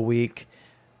of the week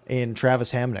in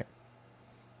Travis Hamonic?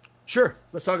 Sure.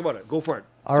 Let's talk about it. Go for it.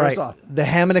 All right. The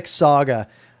Hamonic saga.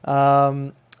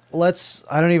 I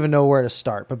don't even know where to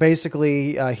start, but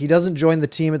basically he doesn't join the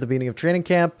team at the beginning of training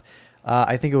camp.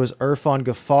 I think it was Irfan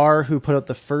Ghaffar who put out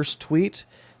the first tweet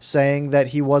saying that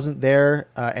he wasn't there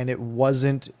and it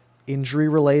wasn't injury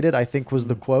related, I think was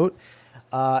the quote.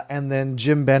 And then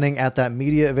Jim Benning at that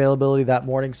media availability that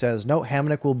morning says, no,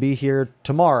 Hamonic will be here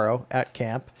tomorrow at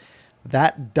camp.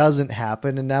 That doesn't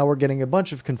happen. And now we're getting a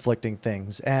bunch of conflicting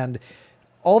things. And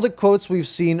all the quotes we've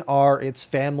seen are it's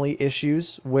family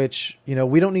issues, which,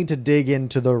 we don't need to dig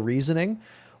into the reasoning.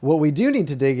 What we do need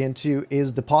to dig into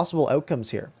is the possible outcomes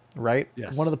here. Right?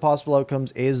 Yes. One of the possible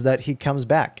outcomes is that he comes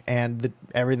back and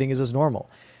everything is as normal.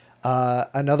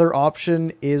 Another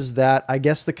option is that I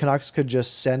guess the Canucks could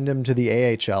just send him to the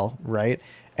AHL, right?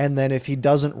 And then if he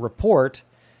doesn't report,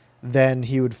 then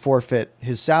he would forfeit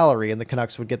his salary and the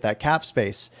Canucks would get that cap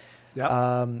space.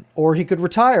 Or he could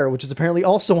retire, which is apparently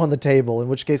also on the table, in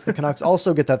which case the Canucks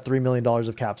also get that $3 million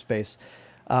of cap space,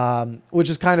 which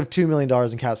is kind of $2 million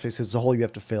in cap space because it's a hole you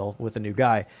have to fill with a new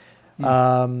guy.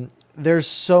 There's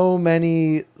so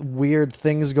many weird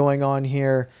things going on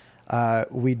here.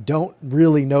 We don't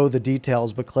really know the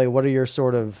details, but Clay, what are your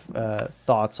sort of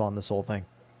thoughts on this whole thing?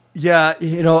 Yeah,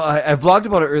 I vlogged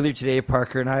about it earlier today,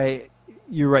 Parker, and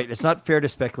you're right. It's not fair to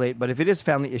speculate, but if it is a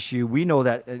family issue, we know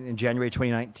that in January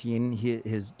 2019,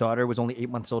 his daughter was only 8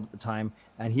 months old at the time,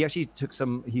 and he actually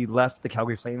he left the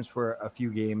Calgary Flames for a few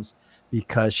games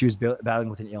because she was battling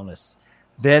with an illness.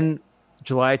 Then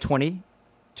July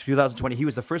 2020, he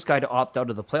was the first guy to opt out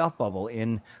of the playoff bubble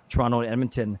in Toronto and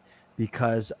Edmonton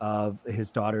because of his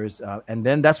daughter's. And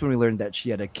then that's when we learned that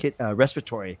she had a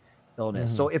respiratory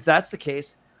illness. So if that's the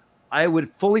case, I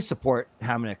would fully support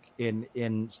Hamonic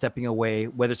in stepping away,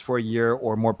 whether it's for a year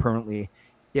or more permanently,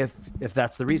 if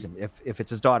that's the reason. If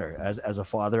it's his daughter, as a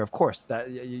father, of course,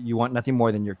 that you want nothing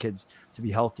more than your kids to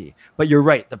be healthy. But you're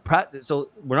right.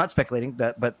 So we're not speculating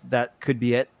that, but that could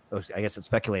be it. I guess it's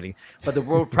speculating. But the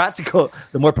more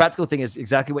practical thing is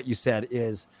exactly what you said.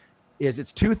 Is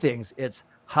it's two things. It's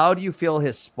how do you fill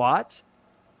his spot,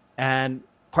 and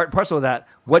parcel of that,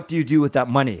 what do you do with that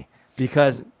money?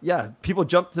 Because people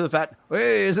jump to the fact,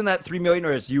 hey, isn't that $3 million,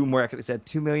 or as you more accurately said,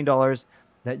 $2 million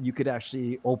that you could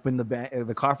actually open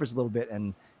the coffers a little bit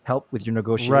and help with your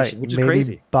negotiation, which is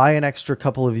crazy. Buy an extra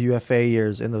couple of UFA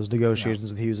years in those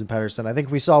negotiations with Hughes and Pettersson. I think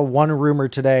we saw one rumor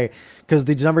today, because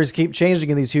the numbers keep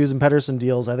changing in these Hughes and Pettersson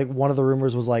deals. I think one of the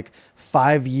rumors was like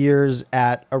 5 years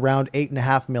at around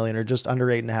 $8.5 million, or just under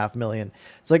 $8.5 million.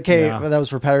 It's like, okay, that was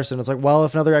for Pettersson. It's like, well,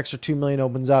 if another extra $2 million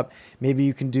opens up, maybe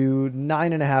you can do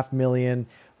 $9.5 million,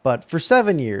 but for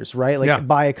 7 years, right? Like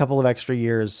buy a couple of extra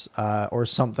years or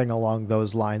something along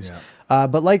those lines.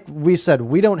 But like we said,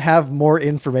 we don't have more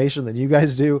information than you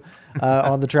guys do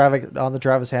on the Travis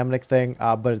Hamonic thing,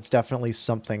 but it's definitely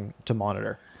something to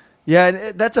monitor. Yeah,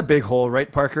 and that's a big hole,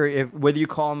 right, Parker? Whether you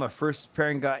call him a first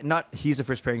pairing guy, not he's a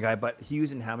first pairing guy, but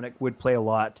Hughes and Hamonic would play a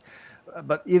lot.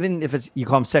 But even if you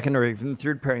call him second or even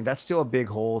third pairing, that's still a big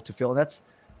hole to fill. And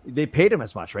they paid him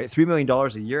as much, right? $3 million a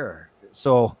year.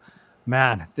 So,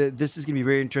 man, this is going to be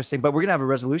very interesting. But we're going to have a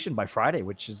resolution by Friday,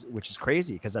 which is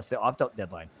crazy because that's the opt-out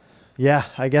deadline. Yeah,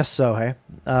 I guess so. Hey.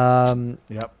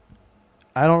 Yep.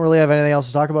 I don't really have anything else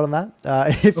to talk about on that.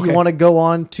 If you want to go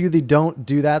on to the don't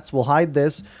do that's, we'll hide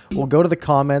this. We'll go to the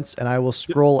comments and I will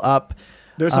scroll up.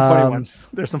 There's some funny ones.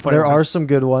 There are some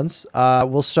good ones.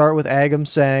 We'll start with Agam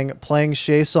saying playing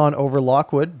Chiasson over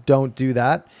Lockwood. Don't do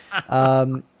that.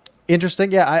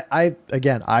 Interesting. Yeah.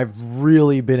 I've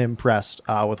really been impressed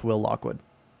with Will Lockwood.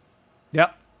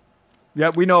 Yep.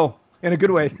 Yeah, we know. In a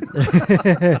good way.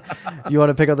 You want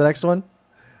to pick up the next one?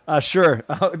 Sure.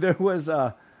 There was,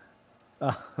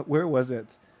 where was it?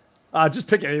 Just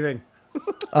pick anything.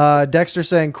 Dexter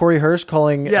saying Corey Hirsch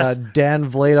calling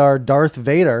Dan Vladar Darth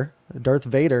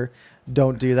Vader.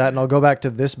 Don't do that. And I'll go back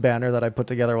to this banner that I put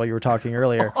together while you were talking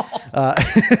earlier.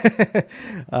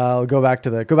 I'll go back to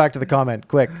the comment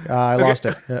quick. I lost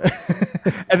it.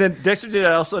 And then Dexter did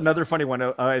also another funny one.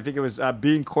 I think it was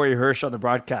being Corey Hirsch on the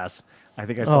broadcast. I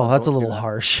think I saw. Oh, that's a little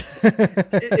harsh.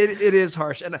 It is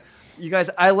harsh. And you guys,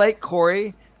 I like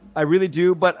Corey. I really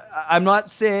do. But I'm not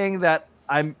saying that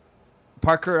I'm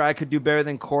Parker. I could do better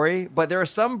than Corey. But there are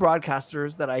some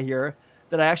broadcasters that I hear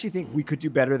that I actually think we could do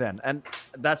better than. And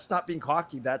that's not being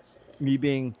cocky. That's me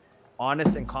being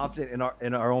honest and confident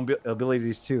in our own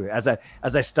abilities too. As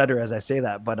I stutter as I say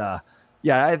that. But I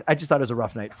just thought it was a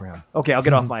rough night for him. Okay, I'll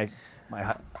get off my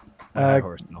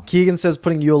horse. No. Keegan says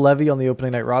putting Yul Levy on the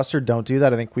opening night roster. Don't do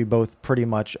that. I think we both pretty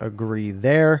much agree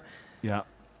there. Yeah.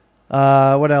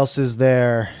 What else is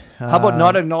there? How about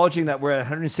not acknowledging that we're at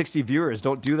 160 viewers?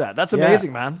 Don't do that. That's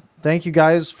amazing, man. Thank you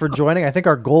guys for joining. I think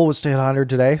our goal was to hit 100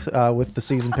 today with the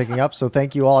season picking up. So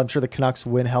thank you all. I'm sure the Canucks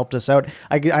win helped us out.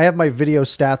 I have my video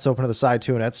stats open to the side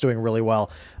too, and that's doing really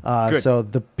well. So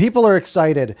the people are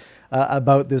excited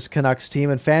about this Canucks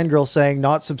team. And Fangirl saying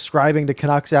not subscribing to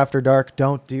Canucks After Dark.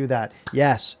 Don't do that.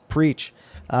 Yes, preach.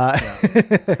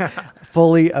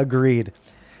 Fully agreed.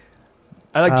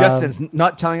 I like Justin's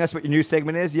not telling us what your new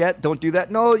segment is yet. Don't do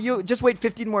that. No, you just wait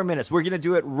 15 more minutes. We're going to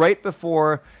do it right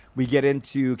before we get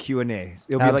into Q&A.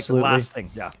 It'll be like the last thing.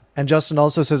 Yeah. And Justin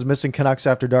also says missing Canucks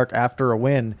After Dark after a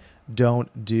win.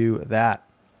 Don't do that.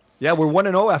 Yeah, we're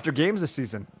 1-0 after games this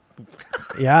season.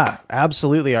 Yeah,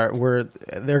 absolutely. They're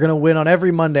going to win on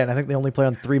every Monday, and I think they only play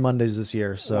on 3 Mondays this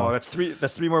year. So that's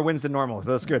three more wins than normal.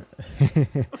 That's good.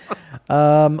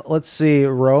 Let's see.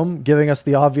 Rome giving us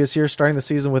the obvious here, starting the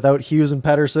season without Hughes and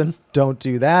Pettersson. Don't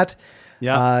do that.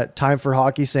 Yeah. Time for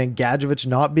Hockey saying Gadjevich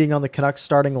not being on the Canucks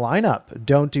starting lineup.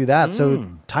 Don't do that. So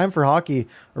Time for Hockey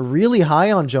really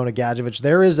high on Jonah Gadjevich.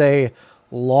 There is a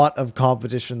lot of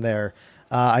competition there.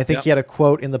 I think he had a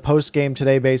quote in the post game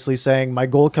today basically saying, my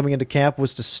goal coming into camp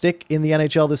was to stick in the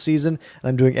NHL this season, and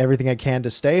I'm doing everything I can to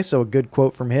stay. So a good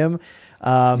quote from him.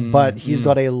 But he's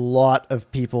got a lot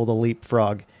of people to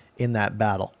leapfrog in that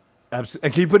battle. Absolutely.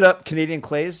 And can you put up Canadian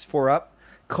Clay's 4 up?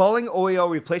 Calling OEL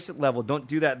replacement level. Don't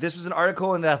do that. This was an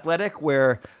article in The Athletic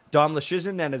where Dom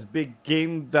Luszczyszyn and his big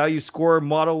game value score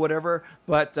model, whatever.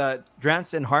 But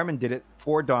Drance and Harmon did it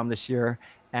for Dom this year.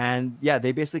 And yeah,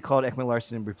 they basically called Ekman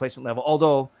Larsson replacement level,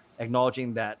 although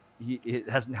acknowledging that it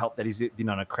hasn't helped that he's been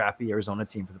on a crappy Arizona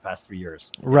team for the past 3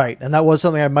 years. Right. And that was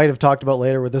something I might have talked about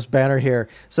later with this banner here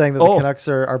saying that the Canucks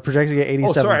are projected to get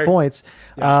 87 points.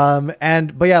 Yeah.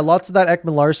 But yeah, lots of that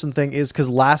Ekman Larsson thing is because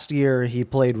last year he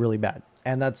played really bad.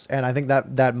 And I think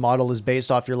that model is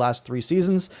based off your last 3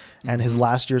 seasons, and his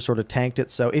last year sort of tanked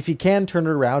it. So if he can turn it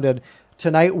around, and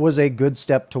tonight was a good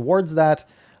step towards that,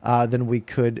 then we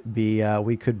could be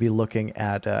looking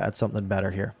at something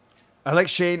better here. I like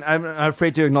Shane. I'm not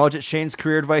afraid to acknowledge it. Shane's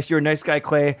career advice. You're a nice guy,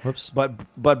 Clay. Whoops.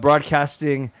 But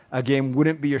broadcasting a game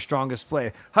wouldn't be your strongest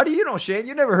play. How do you know, Shane?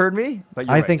 You never heard me. But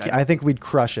I think we'd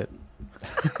crush it.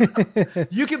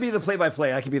 You can be the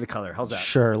play-by-play. I can be the color. How's that?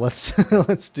 Sure.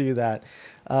 Let's do that.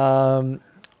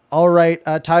 All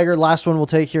right, Tiger. Last one we'll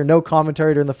take here. No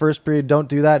commentary during the first period. Don't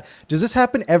do that. Does this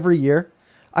happen every year?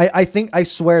 I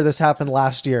swear this happened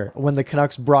last year when the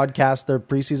Canucks broadcast their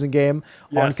preseason game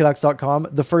on Canucks.com.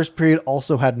 The first period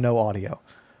also had no audio.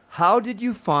 How did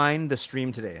you find the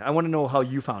stream today? I want to know how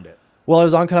you found it. Well, I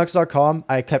was on Canucks.com.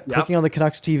 I kept clicking on the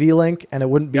Canucks TV link, and it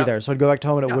wouldn't be there. So I'd go back to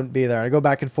home, and it wouldn't be there. I'd go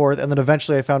back and forth, and then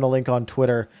eventually I found a link on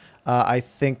Twitter. I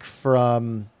think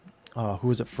from who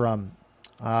was it from?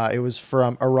 It was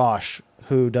from Arash,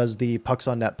 who does the Pucks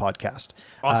on Net podcast.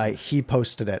 Awesome. He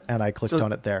posted it, and I clicked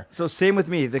on it there. So same with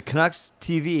me. The Canucks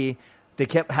TV, they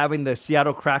kept having the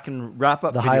Seattle Kraken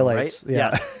wrap-up the video, highlights, right?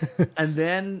 yeah. And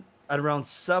then at around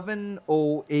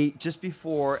 7:08, just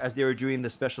before, as they were doing the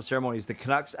special ceremonies, the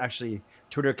Canucks actually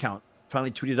Twitter account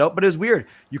finally tweeted out. But it was weird.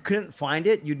 You couldn't find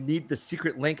it. You'd need the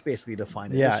secret link basically to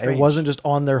find it. Yeah, it wasn't just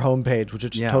on their homepage, which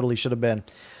it totally should have been.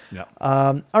 Yeah.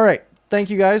 All right. Thank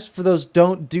you guys for those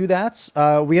don't do that's.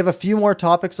 We have a few more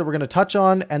topics that we're going to touch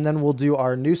on, and then we'll do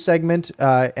our new segment.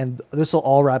 And this will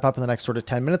all wrap up in the next sort of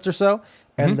 10 minutes or so.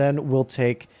 And then we'll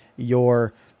take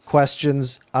your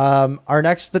questions. Our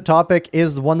next topic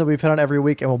is the one that we've hit on every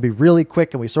week, and we'll be really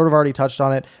quick, and we sort of already touched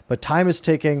on it, but time is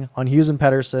ticking on Hughes and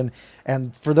Pettersson.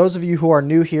 And for those of you who are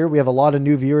new here, we have a lot of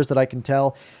new viewers that I can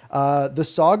tell. The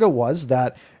saga was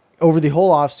that over the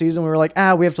whole off season, we were like,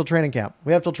 we have till training camp.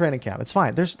 It's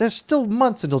fine. There's still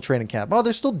months until training camp. Oh,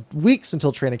 there's still weeks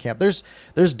until training camp.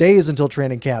 There's days until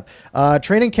training camp.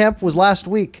 Training camp was last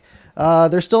week.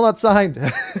 They're still not signed.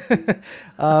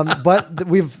 But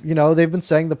they've been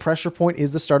saying the pressure point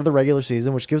is the start of the regular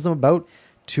season, which gives them about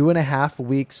 2.5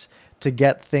 weeks to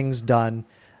get things done.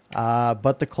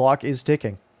 But the clock is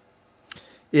ticking.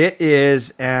 It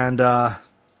is. And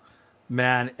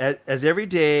man, as every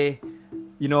day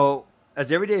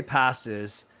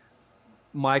passes,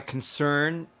 my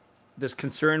concern, this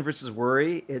concern versus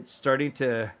worry, it's starting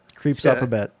to creeps up a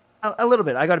bit. A little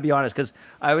bit. I got to be honest, because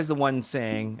I was the one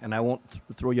saying, and I won't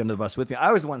throw you under the bus with me.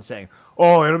 I was the one saying,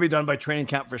 "Oh, it'll be done by training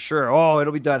camp for sure. Oh,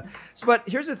 it'll be done." So, but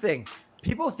here's the thing: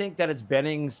 people think that it's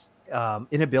Benning's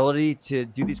inability to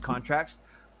do these contracts.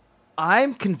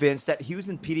 I'm convinced that Hughes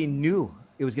and Petey knew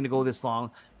it was going to go this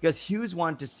long because Hughes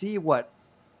wanted to see what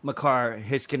Makar,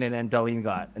 Heiskanen, and Dahlin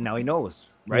got, and now he knows,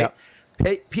 right?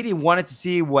 Yeah. Petey wanted to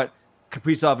see what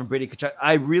Kaprizov and Brady Tkachuk.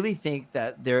 I really think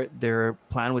that their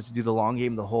plan was to do the long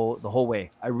game the whole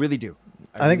way. I really do.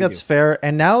 I think that's fair.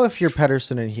 And now if you're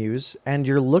Pettersson and Hughes and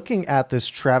you're looking at this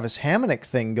Travis Hamonic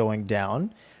thing going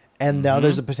down, and now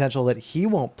there's a potential that he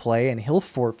won't play and he'll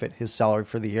forfeit his salary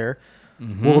for the year.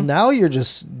 Well, now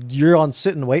you're on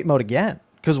sit and wait mode again.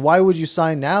 Because why would you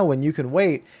sign now when you can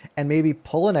wait and maybe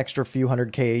pull an extra few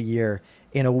 $100K a year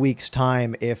in a week's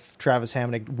time if Travis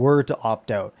Hamonic were to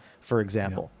opt out, for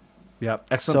example? Yeah.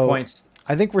 Excellent points.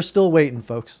 I think we're still waiting,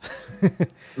 folks,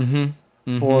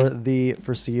 for the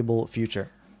foreseeable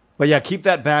future. But yeah, keep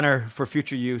that banner for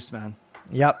future use, man.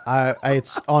 Yep.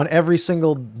 It's on every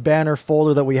single banner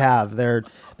folder that we have.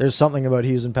 There's something about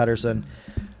Hughes and Pettersson.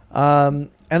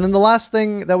 And then the last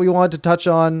thing that we wanted to touch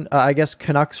on, I guess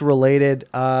Canucks related,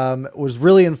 was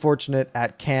really unfortunate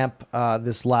at camp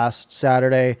this last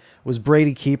Saturday was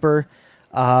Brady Keeper.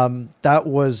 That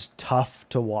was tough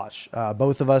to watch.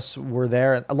 Both of us were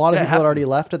there. A lot of people had already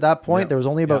left at that point. There was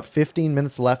only about 15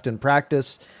 minutes left in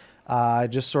practice.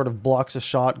 just sort of blocks a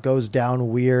shot, goes down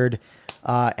weird,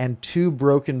 and 2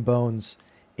 broken bones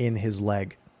in his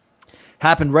leg.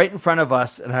 Happened right in front of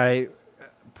us, and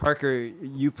Parker,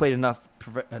 you played enough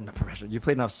you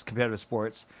played enough competitive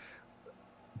sports.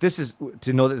 This is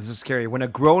to know that this is scary. When a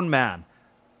grown man,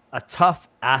 a tough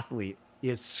athlete,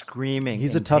 is screaming.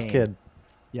 He's in a tough pain. kid.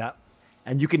 Yeah,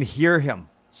 and you can hear him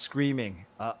screaming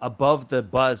above the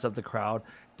buzz of the crowd.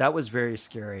 That was very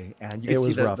scary, and you can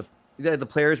see that the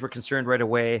players were concerned right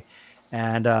away.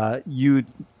 And you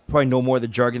probably know more of the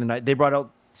jargon than I. They brought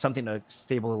out something to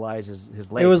stabilize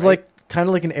his leg. It was right? like kind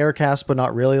of like an air cast, but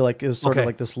not really. Like it was sort of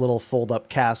like this little fold up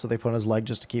cast that they put on his leg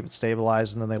just to keep it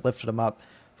stabilized, and then they lifted him up,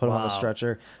 put him on the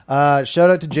stretcher. Shout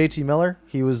out to JT Miller.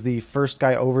 He was the first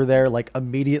guy over there, like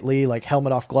immediately, like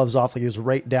helmet off, gloves off. Like he was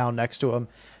right down next to him,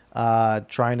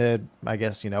 trying to, I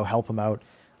guess, help him out.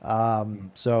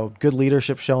 So good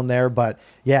leadership shown there, but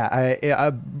yeah, I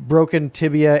broken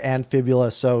tibia and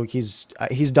fibula. So he's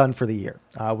done for the year,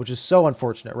 which is so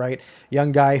unfortunate, right?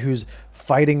 Young guy who's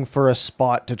fighting for a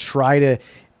spot to try to,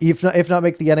 if not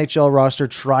make the NHL roster,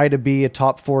 try to be a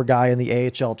top 4 guy in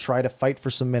the AHL, try to fight for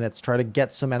some minutes, try to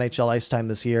get some NHL ice time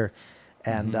this year.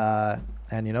 And,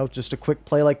 just a quick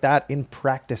play like that in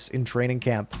practice, in training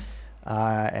camp.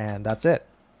 And that's it.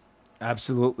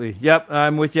 Absolutely. Yep,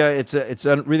 I'm with you. It's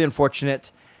really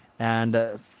unfortunate,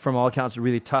 and from all accounts, a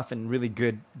really tough and really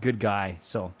good guy.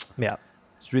 So yeah,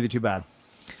 it's really too bad.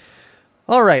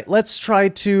 All right, let's try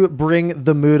to bring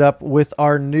the mood up with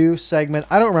our new segment.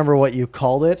 I don't remember what you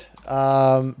called it,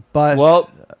 but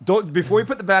before we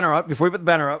put the banner up,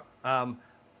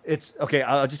 it's okay.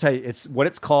 I'll just tell you, it's what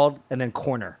it's called, and then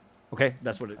corner. Okay,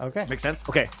 that's what it. Okay, makes sense.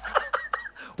 Okay.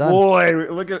 Done.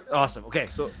 Boy, look at awesome. Okay,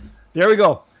 so there we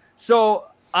go. So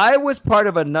I was part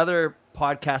of another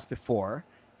podcast before,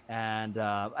 and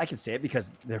I can say it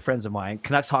because they're friends of mine,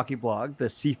 Canucks Hockey Blog, the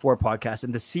C4 podcast.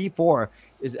 And the C4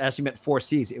 is actually meant 4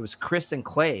 Cs. It was Chris and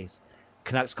Clay's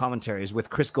Canucks commentaries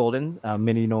with Chris Golden.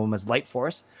 Many know him as Light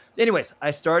Force. Anyways, I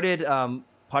started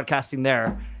podcasting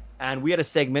there, and we had a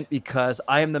segment because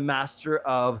I am the master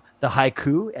of the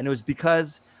haiku, and it was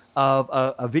because of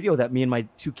a video that me and my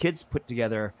 2 kids put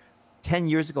together 10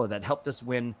 years ago that helped us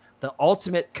win the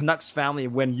ultimate Canucks family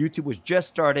when YouTube was just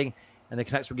starting and the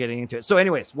Canucks were getting into it. So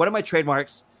anyways, one of my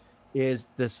trademarks is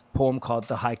this poem called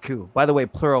The Haiku. By the way,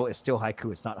 plural is still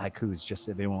haiku. It's not haikus, just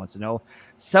if anyone wants to know.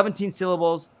 17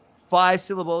 syllables, 5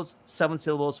 syllables, 7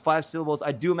 syllables, 5 syllables.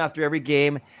 I do them after every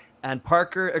game. And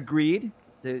Parker agreed.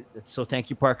 So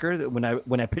thank you, Parker, when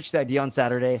I pitched the idea on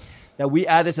Saturday, that we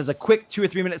add this as a quick 2 or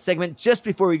 3 minute segment just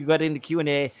before we get into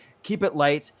Q&A. Keep it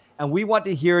light. And we want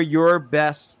to hear your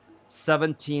best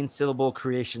 17 syllable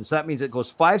creation. So that means it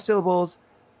goes 5 syllables,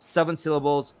 7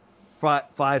 syllables,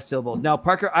 5 syllables. Now,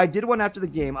 Parker, I did one after the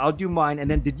game. I'll do mine.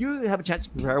 And then did you have a chance to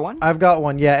prepare one? I've got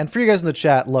one. Yeah. And for you guys in the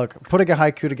chat, look, putting a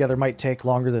haiku together might take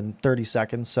longer than 30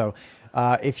 seconds. So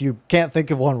if you can't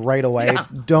think of one right away,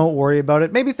 don't worry about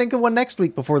it. Maybe think of one next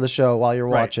week before the show while you're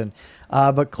watching.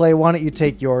 But Clay, why don't you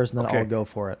take yours and then I'll go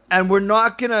for it. And we're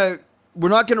not going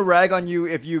to rag on you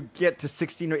if you get to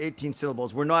 16 or 18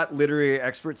 syllables. We're not literary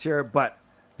experts here, but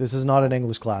this is not an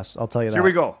English class. I'll tell you that. Here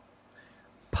we go.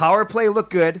 Power play look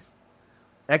good.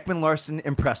 Ekman Larsson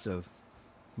impressive.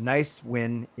 Nice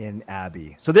win in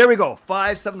Abbey. So there we go.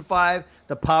 575.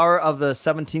 The power of the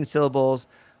 17 syllables.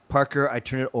 Parker, I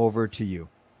turn it over to you.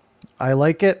 I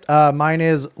like it. Mine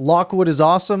is Lockwood is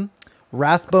awesome.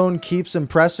 Rathbone keeps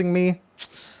impressing me.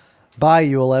 Bye,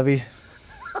 Ulevi.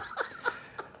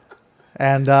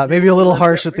 And maybe a little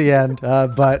harsh at the end,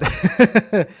 but,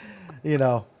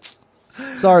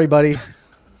 sorry, buddy.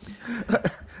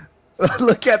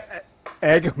 Look at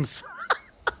Agams.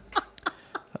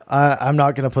 I'm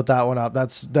not going to put that one up.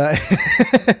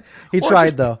 He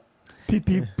tried, though. Pee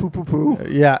pee poo poo poo.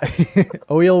 Yeah.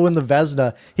 He'll win the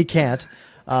Vezina. He can't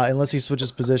unless he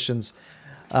switches positions.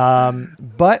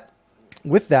 But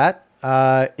with that,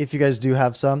 if you guys do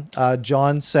have some,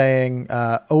 John saying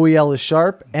OEL is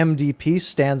sharp. MDP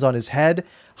stands on his head.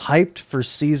 Hyped for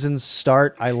season's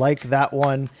start. I like that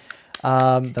one.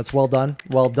 That's well done.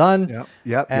 Well done.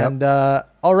 Yep. And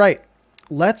all right,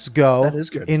 let's go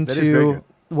into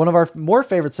one of our more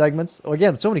favorite segments.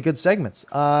 Again, so many good segments.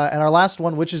 And our last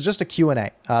one, which is just a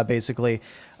Q&A, basically.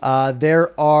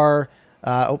 There are...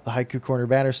 the Haiku Corner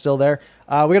banner's still there.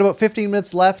 We got about 15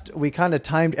 minutes left. We kind of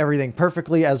timed everything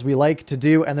perfectly as we like to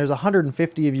do, and there's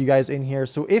 150 of you guys in here.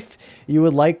 So if you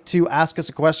would like to ask us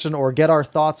a question or get our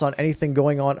thoughts on anything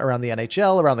going on around the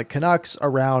NHL, around the Canucks,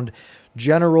 around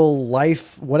general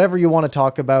life, whatever you want to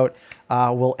talk about,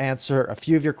 we'll answer a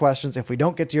few of your questions. If we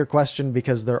don't get to your question,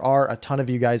 because there are a ton of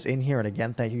you guys in here, and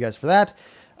again, thank you guys for that,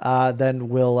 then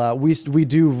we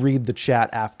do read the chat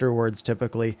afterwards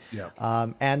typically.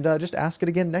 And just ask it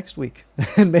again next week,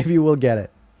 and maybe we'll get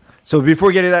it. So before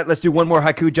we get to that, let's do one more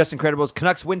haiku. Just Incredibles.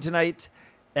 Canucks win tonight.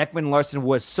 Ekman Larsson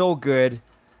was so good.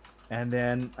 And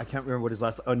then I can't remember what his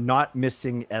last. Oh, not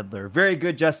missing Edler. Very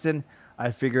good, Justin.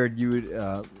 I figured you'd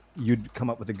come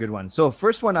up with a good one. So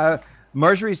first one,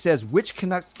 Marjorie says, which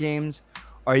Canucks games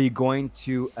are you going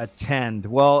to attend?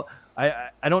 Well,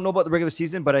 I don't know about the regular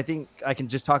season, but I think I can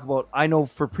just talk about. I know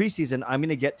for preseason, I'm going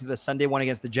to get to the Sunday one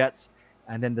against the Jets,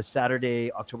 and then the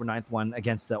Saturday, October 9th one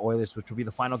against the Oilers, which will be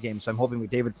the final game. So I'm hoping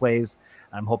McDavid plays.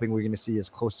 I'm hoping we're going to see as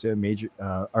close to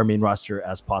our main roster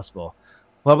as possible.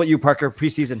 What about you, Parker?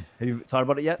 Preseason, have you thought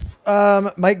about it yet?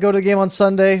 Might go to the game on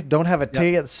Sunday. Don't have a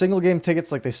ticket, single game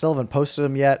tickets. Like, they still haven't posted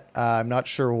them yet. I'm not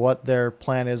sure what their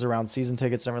plan is around season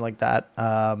tickets and everything like that.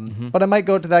 But I might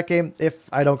go to that game. If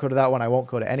I don't go to that one, I won't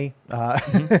go to any.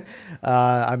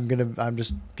 I'm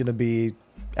just gonna be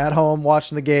at home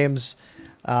watching the games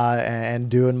and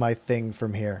doing my thing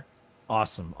from here.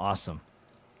 Awesome.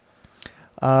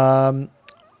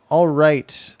 All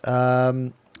right.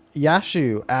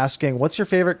 Yashu asking, what's your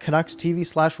favorite Canucks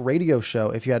TV/radio show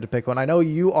if you had to pick one? I know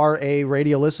you are a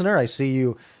radio listener. I see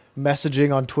you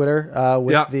messaging on Twitter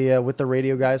with the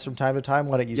radio guys from time to time.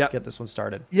 Why don't you get this one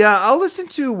started? Yeah, I'll listen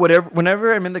to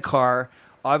whenever I'm in the car.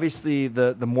 Obviously,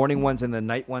 the morning ones and the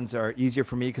night ones are easier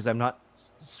for me because I'm not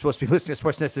supposed to be listening to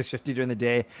Sportsnet 650 during the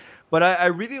day. But I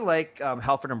really like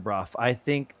Halford and Brough. I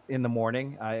think in the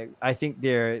morning, I think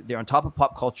they're on top of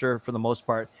pop culture for the most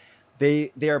part.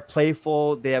 They are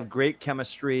playful. They have great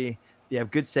chemistry. They have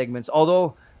good segments.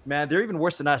 Although, man, they're even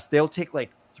worse than us. They'll take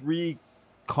like 3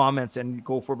 comments and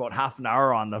go for about half an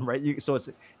hour on them, right? So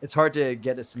it's hard to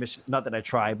get a submission. Not that I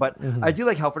try, but I do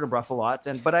like Halford and Brough a lot.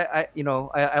 But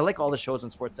I like all the shows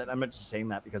on Sportsnet. I'm not just saying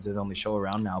that because they're the only show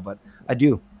around now, but I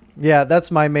do. Yeah,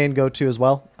 that's my main go-to as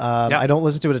well. I don't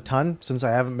listen to it a ton since I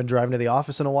haven't been driving to the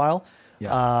office in a while.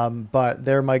 But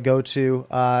they're my go-to.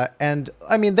 And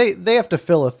I mean, they have to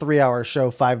fill a 3-hour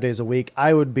show 5 days a week.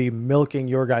 I would be milking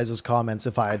your guys' comments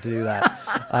if I had to do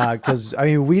that. Cause I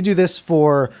mean, we do this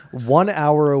for 1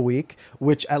 hour a week,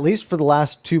 which at least for the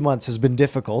last 2 months has been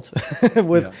difficult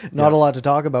with not a lot to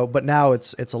talk about, but now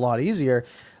it's a lot easier.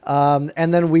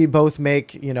 And then we both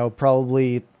make,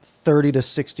 probably 30 to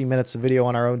 60 minutes of video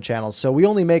on our own channels. So we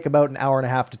only make about an hour and a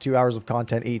half to 2 hours of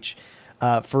content each,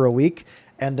 for a week.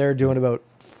 And they're doing about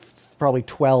probably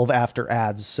 12 after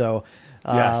ads. So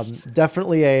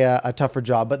definitely a tougher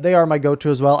job, but they are my go-to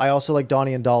as well. I also like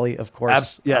Donnie and Dolly, of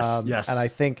course. Yes. And I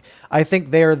think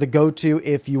they're the go-to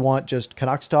if you want just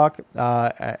Canucks talk,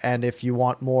 and if you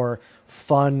want more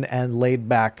fun and laid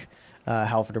back,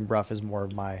 Halford and Brough is more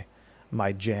of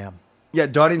my jam. Yeah,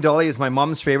 Donnie and Dolly is my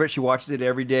mom's favorite. She watches it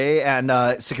every day. And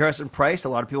Sekeres and Price, a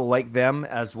lot of people like them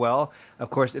as well. Of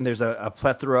course, and there's a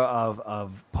plethora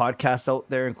of podcasts out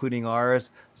there, including ours.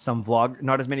 Some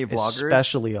not as many vloggers.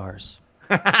 Especially ours.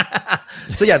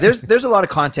 So yeah, there's a lot of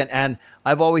content. And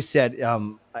I've always said,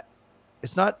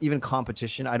 it's not even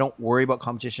competition. I don't worry about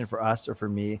competition for us or for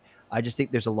me. I just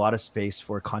think there's a lot of space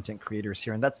for content creators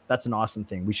here. And that's an awesome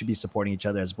thing. We should be supporting each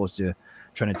other as opposed to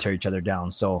trying to tear each other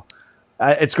down. So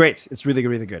it's great. It's really,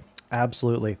 really good.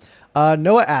 Absolutely.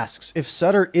 Noah asks, if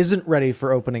Sutter isn't ready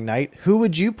for opening night, who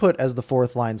would you put as the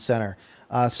fourth line center?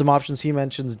 Some options he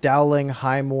mentions: Dowling,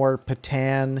 Highmore,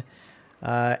 Patan.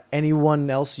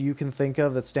 Anyone else you can think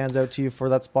of that stands out to you for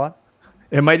that spot?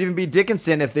 It might even be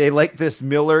Dickinson if they like this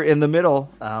Miller in the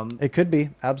middle. It could be.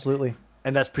 Absolutely.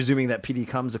 And that's presuming that PD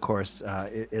Combs, of course,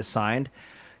 is signed.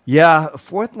 Yeah.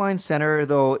 Fourth line center,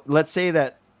 though, let's say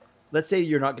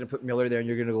you're not going to put Miller there and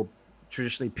you're going to go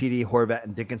traditionally PD, Horvat,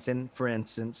 and Dickinson, for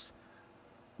instance.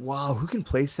 Wow, who can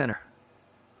play center?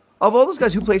 Of all those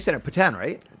guys, who plays center? Patan,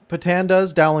 right? Patan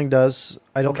does. Dowling does.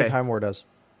 I don't think Highmore does.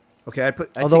 Okay,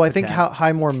 Although I think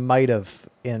Highmore might have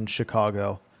in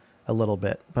Chicago a little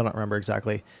bit, but I don't remember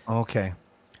exactly. Okay.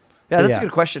 Yeah, that's a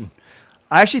good question.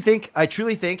 I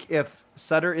truly think if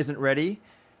Sutter isn't ready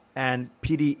and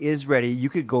PD is ready, you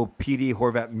could go PD,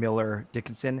 Horvat, Miller,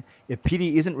 Dickinson. If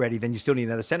PD isn't ready, then you still need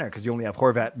another center because you only have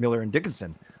Horvat, Miller, and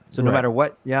Dickinson. So no matter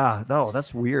what,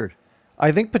 that's weird.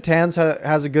 I think Patan has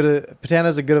as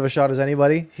good of a shot as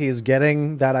anybody. He's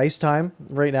getting that ice time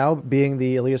right now, being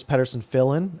the Elias Pettersson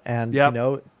fill-in, and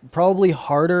probably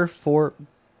harder for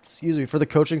the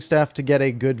coaching staff to get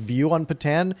a good view on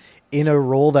Patan in a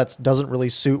role that doesn't really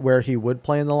suit where he would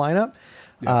play in the lineup.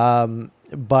 Yeah.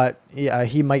 But yeah,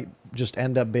 he might just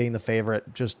end up being the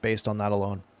favorite just based on that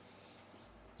alone.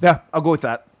 Yeah, I'll go with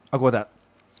that. All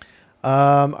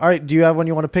right. Do you have one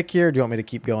you want to pick here? Or do you want me to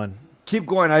keep going? Keep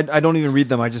going. I don't even read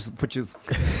them. I just put you.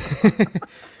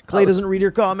 Clay doesn't read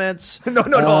your comments. No.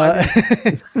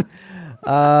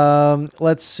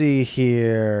 Let's see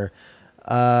here.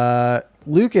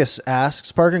 Lucas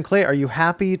asks, Parker and Clay, are you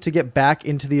happy to get back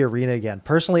into the arena again?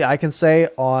 Personally, I can say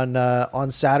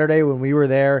on Saturday when we were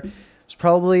there, there's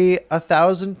probably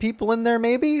 1,000 people in there,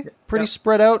 maybe pretty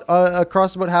spread out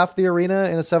across about half the arena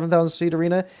in a 7,000 seat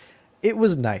arena. It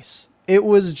was nice. It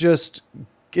just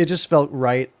felt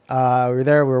right. We were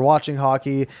there. We were watching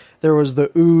hockey. There was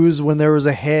the ooze when there was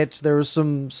a hit. There was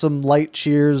some light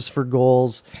cheers for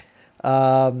goals.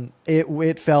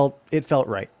 It felt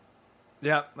right.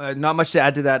 Yeah, not much to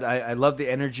add to that. I love the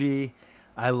energy.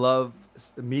 I love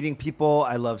meeting people.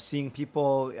 I love seeing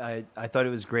people. I thought it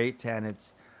was great, and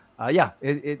it's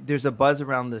there's a buzz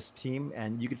around this team,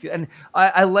 and you can feel. And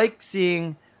I like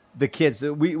seeing the kids.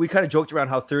 We kind of joked around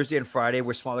how Thursday and Friday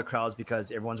were smaller crowds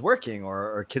because everyone's working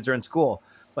or kids are in school.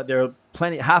 But there are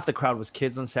plenty. Half the crowd was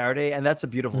kids on Saturday, and that's a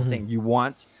beautiful thing. You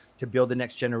want to build the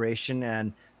next generation,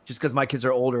 and just because my kids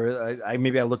are older, I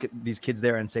look at these kids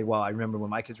there and say, "Wow, I remember when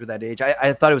my kids were that age."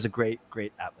 I thought it was a great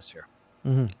atmosphere.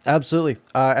 Absolutely,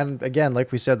 and again,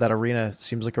 like we said, that arena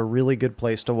seems like a really good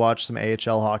place to watch some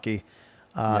AHL hockey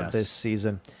this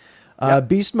season.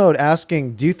 Beast Mode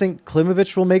asking, do you think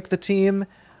Klimovich will make the team?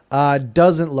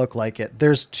 Doesn't look like it.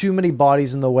 There's too many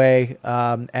bodies in the way,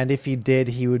 and if he did,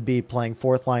 he would be playing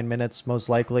fourth line minutes most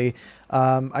likely.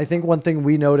 I think one thing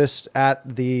we noticed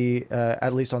at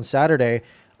least on Saturday,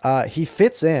 he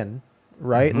fits in,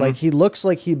 right? Like he looks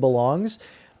like he belongs.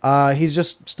 He's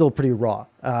just still pretty raw,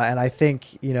 and I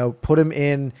think put him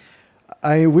in.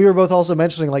 We were both also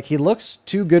mentioning like he looks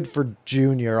too good for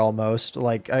junior almost.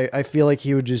 Like I feel like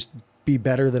he would just be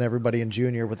better than everybody in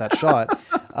junior with that shot.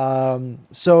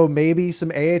 So maybe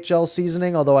some AHL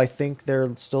seasoning, although I think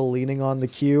they're still leaning on the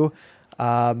Q.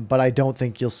 But I don't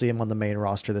think you'll see him on the main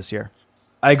roster this year.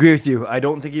 I agree with you. I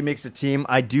don't think he makes a team.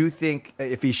 I do think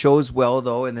if he shows well,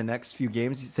 though, in the next few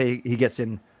games, say he gets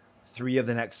in 3 of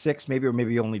the next 6, maybe, or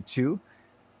maybe only 2,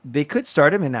 they could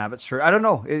start him in Abbotsford. I don't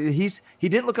know. He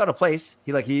didn't look out of place.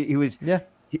 He was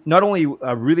not only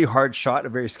a really hard shot, a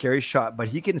very scary shot, but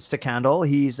he can stick handle.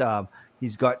 He's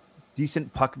got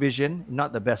decent puck vision.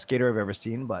 Not the best skater I've ever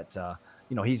seen, but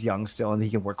he's young still and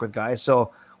he can work with guys. So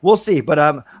we'll see. But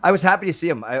I was happy to see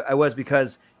him. I was,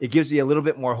 because it gives me a little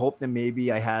bit more hope than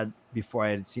maybe I had before I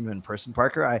had seen him in person.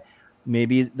 Parker,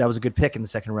 maybe that was a good pick in the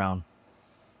second round.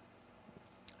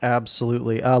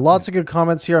 Absolutely. Lots of good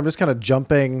comments here. I'm just kind of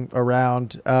jumping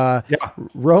around.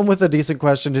 Rome with a decent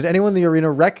question. Did anyone in the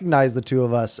arena recognize the two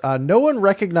of us? No one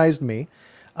recognized me,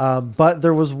 but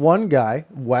there was one guy,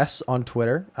 Wes on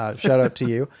Twitter, shout out to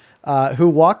you, who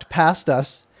walked past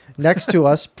us, next to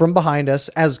us, from behind us,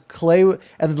 as Clay,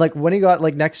 and like when he got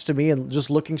like next to me and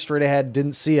just looking straight ahead,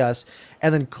 didn't see us,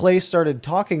 and then Clay started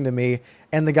talking to me,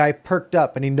 and the guy perked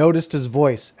up and he noticed his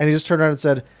voice, and he just turned around and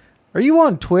said, "Are you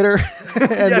on Twitter?" And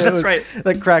that's right.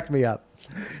 That cracked me up.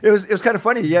 It was kind of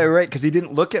funny. Yeah, right. Because he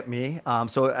didn't look at me.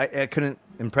 So I couldn't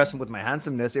impress him with my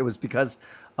handsomeness. It was because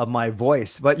of my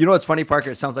voice. But what's funny,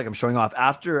 Parker? It sounds like I'm showing off.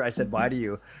 After I said bye to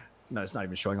you, no, it's not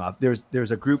even showing off.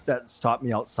 There's a group that stopped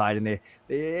me outside and they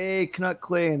hey, Canuck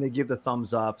Clay, and they give the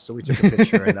thumbs up. So we took a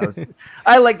picture, and that was.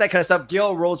 I like that kind of stuff.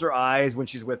 Gail rolls her eyes when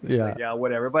she's with me. She's like, yeah,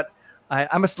 whatever. But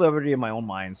I'm a celebrity in my own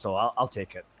mind, so I'll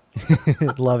take it.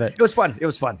 Love it. It was fun. It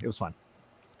was fun.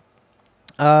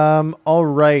 All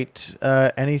right.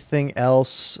 Anything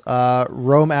else?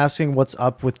 Rome asking what's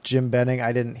up with Jim Benning.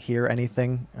 I didn't hear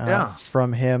anything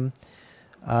from him.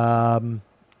 I don't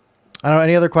know.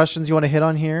 Any other questions you want to hit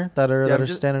on here that are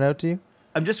standing out to you?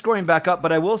 I'm just scrolling back up,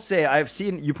 but I will say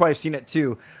you probably have seen it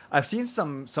too. I've seen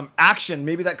some action.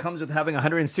 Maybe that comes with having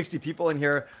 160 people in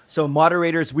here. So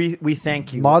moderators, we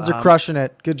thank you. Mods are crushing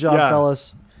it. Good job,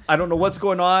 fellas. I don't know what's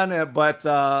going on, but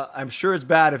I'm sure it's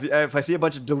bad if I see a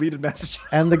bunch of deleted messages.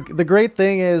 And the great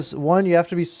thing is, one, you have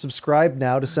to be subscribed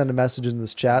now to send a message in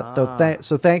this chat.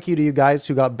 So thank you to you guys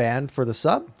who got banned for the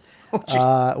sub.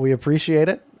 We appreciate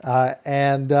it.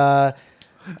 And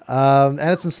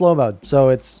it's in slow mode, so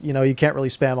it's you can't really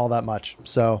spam all that much.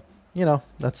 So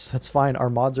that's fine. Our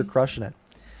mods are crushing it.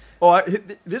 Oh,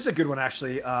 this is a good one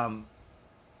actually.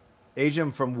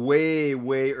 Ajim from way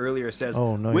earlier says,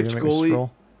 "Oh no, which goalie?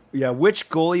 Yeah, which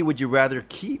goalie would you rather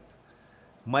keep,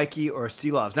 Mikey or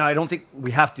Seelovs?" Now, I don't think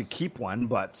we have to keep one,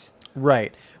 but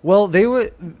right. Well,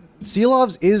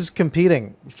 Seelovs is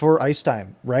competing for ice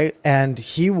time, right? And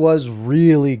he was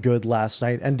really good last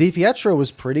night, and DiPietro was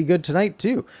pretty good tonight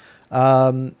too.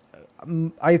 I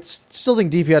still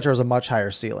think DiPietro has a much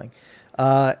higher ceiling,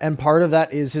 and part of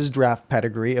that is his draft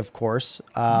pedigree, of course.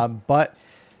 But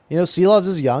Seelovs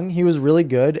is young. He was really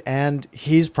good, and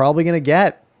he's probably going to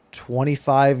get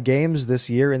 25 games this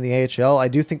year in the AHL. I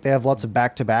do think they have lots of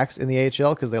back-to-backs in the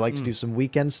AHL because they like to do some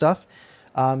weekend stuff.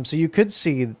 So you could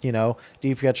see,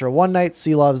 DiPietro one night,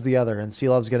 Seelov's the other, and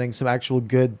Seelov's getting some actual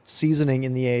good seasoning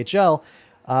in the AHL.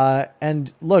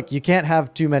 And look, you can't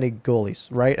have too many goalies,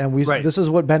 right? And this is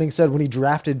what Benning said when he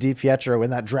drafted DiPietro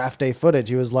in that draft day footage.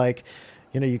 He was like,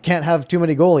 you can't have too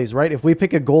many goalies, right? If we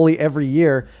pick a goalie every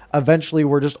year, eventually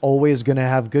we're just always going to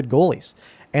have good goalies.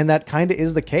 And that kind of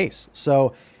is the case.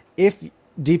 So if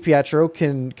DiPietro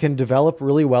can develop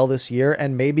really well this year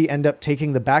and maybe end up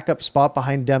taking the backup spot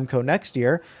behind Demko next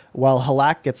year while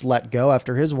Halak gets let go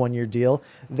after his 1-year deal,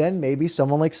 then maybe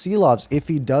someone like Seelovs, if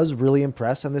he does really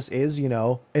impress, and this is,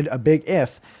 a big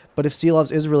if, but if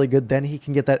Seelovs is really good, then he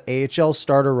can get that AHL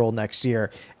starter role next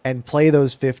year and play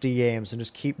those 50 games and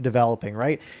just keep developing,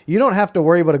 right? You don't have to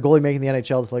worry about a goalie making the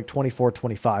NHL to like 24,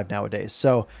 25 nowadays.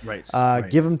 So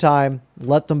give them time,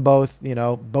 let them both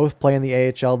play in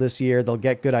the AHL this year. They'll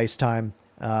get good ice time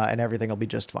and everything will be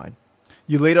just fine.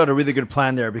 You laid out a really good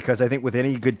plan there, because I think with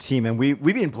any good team, and we've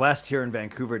been blessed here in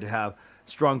Vancouver to have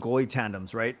strong goalie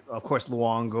tandems, right? Of course,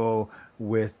 Luongo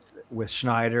with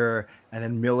Schneider, and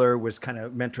then Miller was kind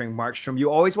of mentoring Markstrom. You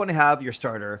always want to have your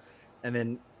starter, and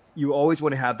then you always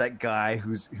want to have that guy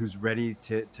who's ready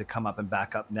to come up and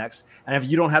back up next. And if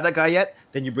you don't have that guy yet,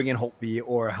 then you bring in Holtby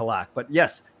or Halak. But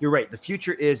yes, you're right. The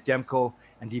future is Demko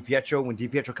and DiPietro. When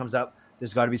DiPietro comes up,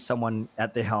 there's got to be someone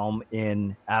at the helm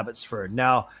in Abbotsford.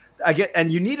 Now,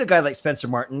 and you need a guy like Spencer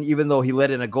Martin, even though he let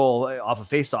in a goal off a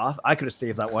face-off. I could have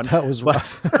saved that one. That was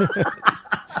rough.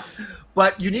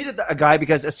 But you needed a guy,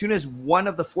 because as soon as one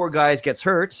of the 4 guys gets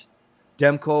hurt,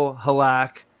 Demko,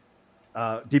 Halak,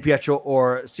 DiPietro,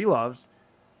 or Seelovs,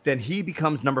 then he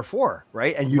becomes number 4,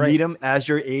 right? And you need him as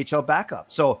your AHL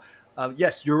backup. So,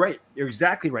 yes, you're right. You're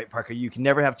exactly right, Parker. You can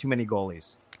never have too many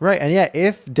goalies. Right, and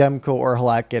if Demko or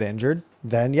Halak get injured,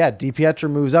 then DiPietro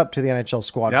moves up to the NHL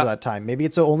squad for that time. Maybe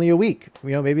it's only a week.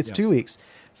 Maybe it's 2 weeks.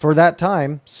 For that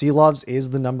time, Seelovs is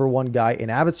the number 1 guy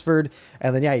in Abbotsford,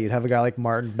 and then you'd have a guy like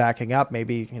Martin backing up,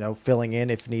 maybe filling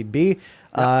in if need be.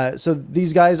 So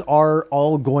these guys are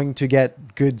all going to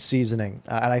get good seasoning,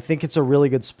 and I think it's a really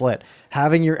good split.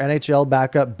 Having your NHL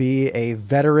backup be a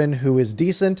veteran who is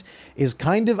decent is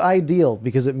kind of ideal,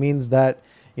 because it means that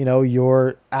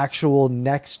your actual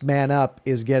next man up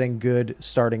is getting good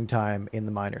starting time in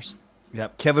the minors. Yeah,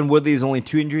 Kevin Woodley is only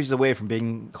 2 injuries away from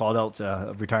being called out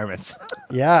of retirement.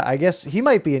 Yeah, I guess he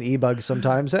might be an e-bug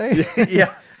sometimes, hey?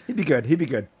 Yeah, he'd be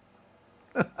good.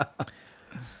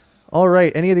 All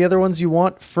right, any of the other ones you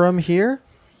want from here?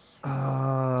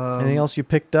 Anything else you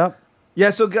picked up? Yeah,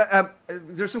 so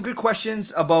there's some good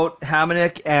questions about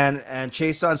Hamonic and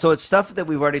Chason. So it's stuff that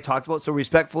we've already talked about. So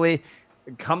respectfully,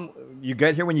 you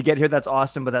get here when you get here. That's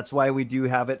awesome, but that's why we do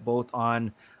have it both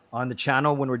on the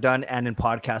channel when we're done and in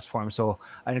podcast form. So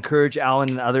I encourage Alan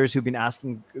and others who've been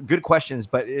asking good questions,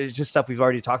 but it's just stuff we've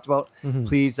already talked about. Mm-hmm.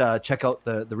 Please check out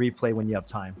the replay when you have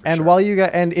time. And while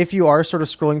and if you are sort of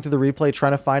scrolling through the replay,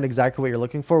 trying to find exactly what you're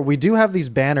looking for, we do have these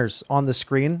banners on the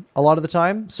screen a lot of the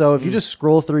time. So if you just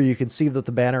scroll through, you can see that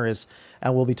the banner is,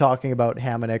 and we'll be talking about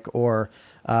Hamonic or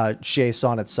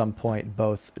Chason at some point,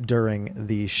 both during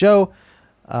the show,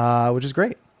 which is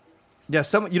great. Yeah,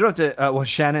 you don't have to,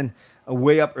 Shannon,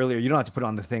 way up earlier, you don't have to put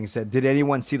on the thing, said, did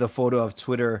anyone see the photo of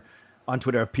Twitter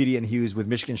of Petey and Hughes with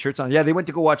Michigan shirts on? Yeah, they went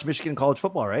to go watch Michigan college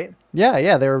football, right?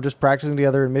 Yeah, they were just practicing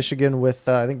together in Michigan with,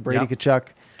 I think, Brady Tkachuk,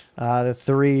 the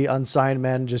 3 unsigned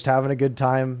men, just having a good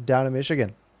time down in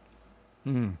Michigan.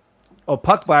 Mm-hmm. Oh,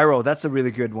 Puck Viral, that's a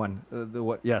really good one.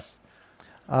 Yes.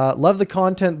 Love the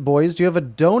content, boys. Do you have a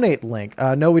donate link?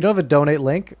 No, we don't have a donate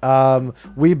link.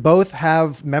 We both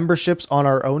have memberships on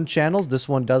our own channels. This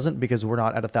one doesn't because we're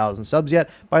not at 1,000 subs yet.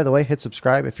 By the way, hit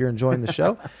subscribe if you're enjoying the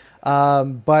show.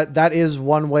 But that is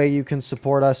one way you can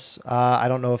support us. I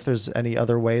don't know if there's any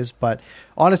other ways, but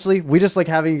honestly, we just like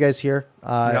having you guys here.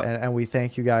 And we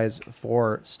thank you guys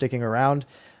for sticking around.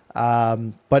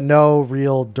 But no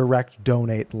real direct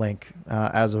donate link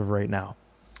as of right now.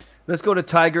 Let's go to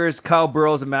Tigers, Kyle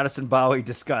Burrows, and Madison Bowie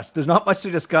discuss. There's not much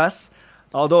to discuss.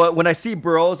 Although when I see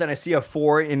Burrows and I see a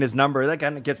 4 in his number, that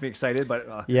kind of gets me excited.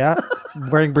 But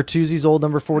wearing Bertuzzi's old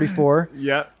number 44.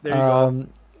 Yeah, there you go.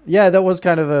 Yeah, that was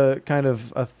kind of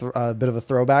a bit of a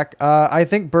throwback. I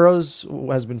think Burrows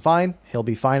has been fine. He'll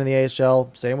be fine in the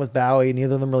AHL. Same with Bowie.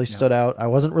 Neither of them really stood out. I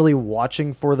wasn't really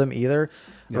watching for them either.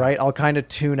 Yeah. Right, I'll kind of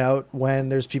tune out when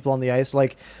there's people on the ice,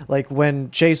 like when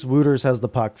Chase Wooters has the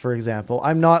puck, for example.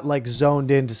 I'm not like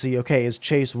zoned in to see, okay, is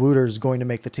Chase Wooters going to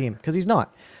make the team? Because he's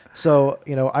not. So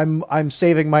I'm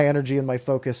saving my energy and my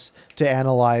focus to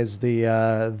analyze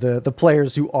the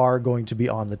players who are going to be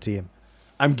on the team.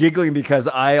 I'm giggling because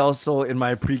I also in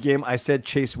my pregame I said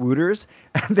Chase Wooters,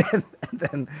 and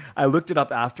then I looked it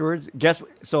up afterwards.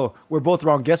 So we're both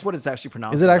wrong. Guess what it's actually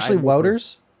pronounced? Is it actually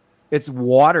Wouters? It's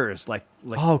Waters. Like.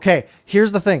 Oh, okay.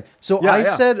 Here's the thing. So I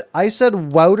said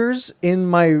Wouters in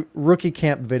my rookie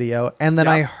camp video, and then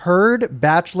I heard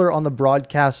Bachelor on the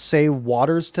broadcast say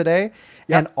Waters today,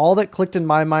 and all that clicked in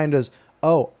my mind is,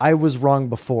 oh, I was wrong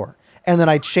before, and then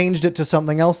I changed it to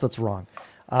something else that's wrong.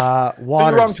 Waters.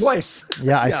 You're wrong twice.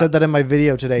 I said that in my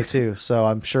video today too, so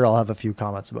I'm sure I'll have a few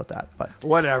comments about that. But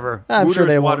whatever. I'm Wooters, sure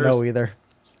they Waters. won't know either.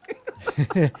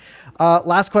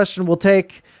 Last question we'll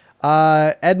take.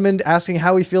 Edmund asking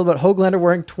how we feel about Höglander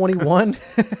wearing 21.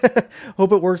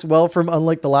 Hope it works well for him,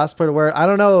 unlike the last player to wear it. I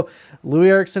don't know. Louis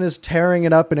Eriksson is tearing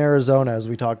it up in Arizona, as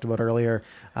we talked about earlier,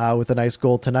 with a nice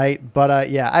goal tonight. But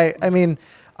I mean,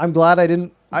 I'm glad I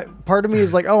didn't. Part of me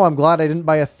is like, oh, I'm glad I didn't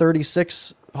buy a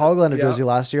 36 Höglander jersey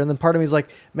last year. And then part of me is like,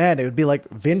 man, it would be like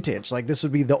vintage. Like this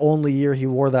would be the only year he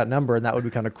wore that number, and that would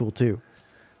be kind of cool too.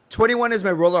 21 is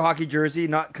my roller hockey jersey,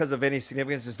 not because of any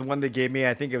significance. It's the one they gave me.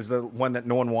 I think it was the one that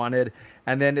no one wanted.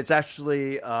 And then it's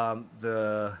actually it's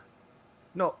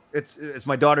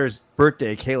my daughter's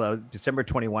birthday, Kayla, December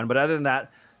 21. But other than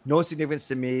that, no significance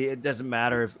to me. It doesn't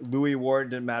matter if Louis wore it. It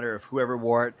didn't matter if whoever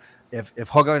wore it. If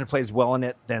Höglander plays well in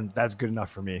it, then that's good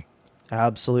enough for me.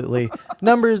 Absolutely.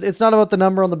 Numbers. It's not about the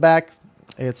number on the back.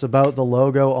 It's about the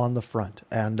logo on the front.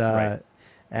 And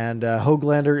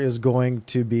Höglander is going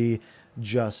to be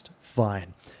just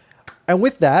fine. And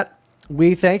with that,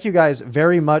 we thank you guys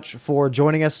very much for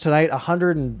joining us tonight.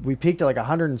 We peaked at like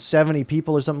 170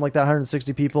 people or something like that,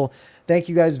 160 people. Thank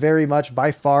you guys very much.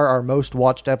 By far our most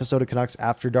watched episode of Canucks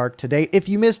After Dark to date. If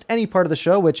you missed any part of the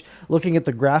show, which looking at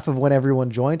the graph of when everyone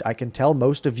joined, I can tell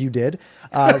most of you did.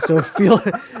 So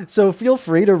feel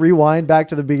free to rewind back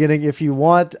to the beginning if you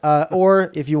want,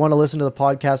 or if you want to listen to the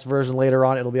podcast version later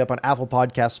on, it'll be up on Apple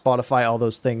Podcasts, Spotify, all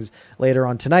those things later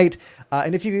on tonight.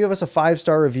 And if you could give us a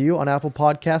 5-star review on Apple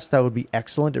Podcasts, that would be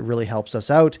excellent. It really helps us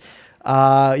out.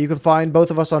 You can find both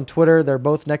of us on Twitter. They're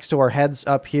both next to our heads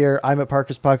up here. I'm at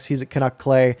Parker's Pucks. He's at Canuck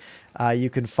Clay. You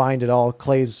can find it all.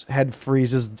 Clay's head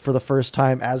freezes for the first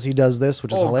time as he does this,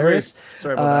 which is hilarious. Great.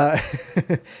 Sorry about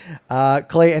that.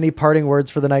 Clay, any parting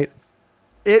words for the night?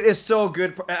 It is so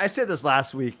good. I said this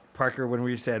last week, Parker, when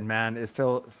we said, man, it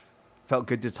felt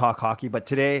good to talk hockey. But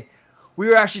today, we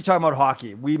were actually talking about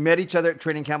hockey. We met each other at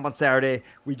training camp on Saturday.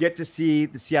 We get to see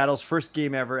the Seattle's first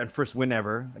game ever and first win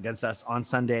ever against us on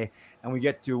Sunday. And we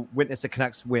get to witness a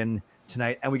Canucks win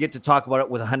tonight. And we get to talk about it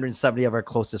with 170 of our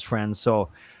closest friends. So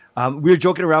we were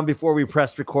joking around before we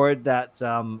pressed record that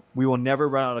we will never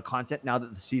run out of content now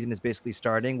that the season is basically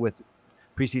starting with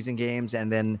preseason games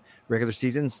and then regular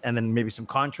seasons and then maybe some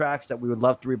contracts that we would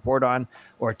love to report on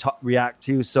or react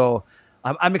to. So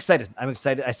I'm excited. I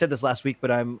said this last week, but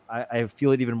I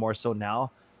feel it even more so now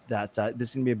that this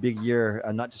is going to be a big year,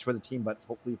 not just for the team, but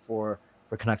hopefully for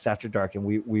Canucks After Dark. And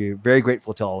we're very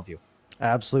grateful to all of you.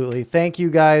 Absolutely. Thank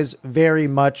you guys very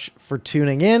much for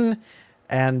tuning in.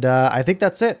 And I think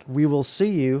that's it. We will see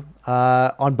you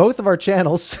on both of our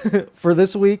channels for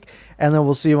this week. And then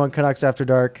we'll see you on Canucks After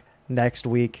Dark next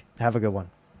week. Have a good one.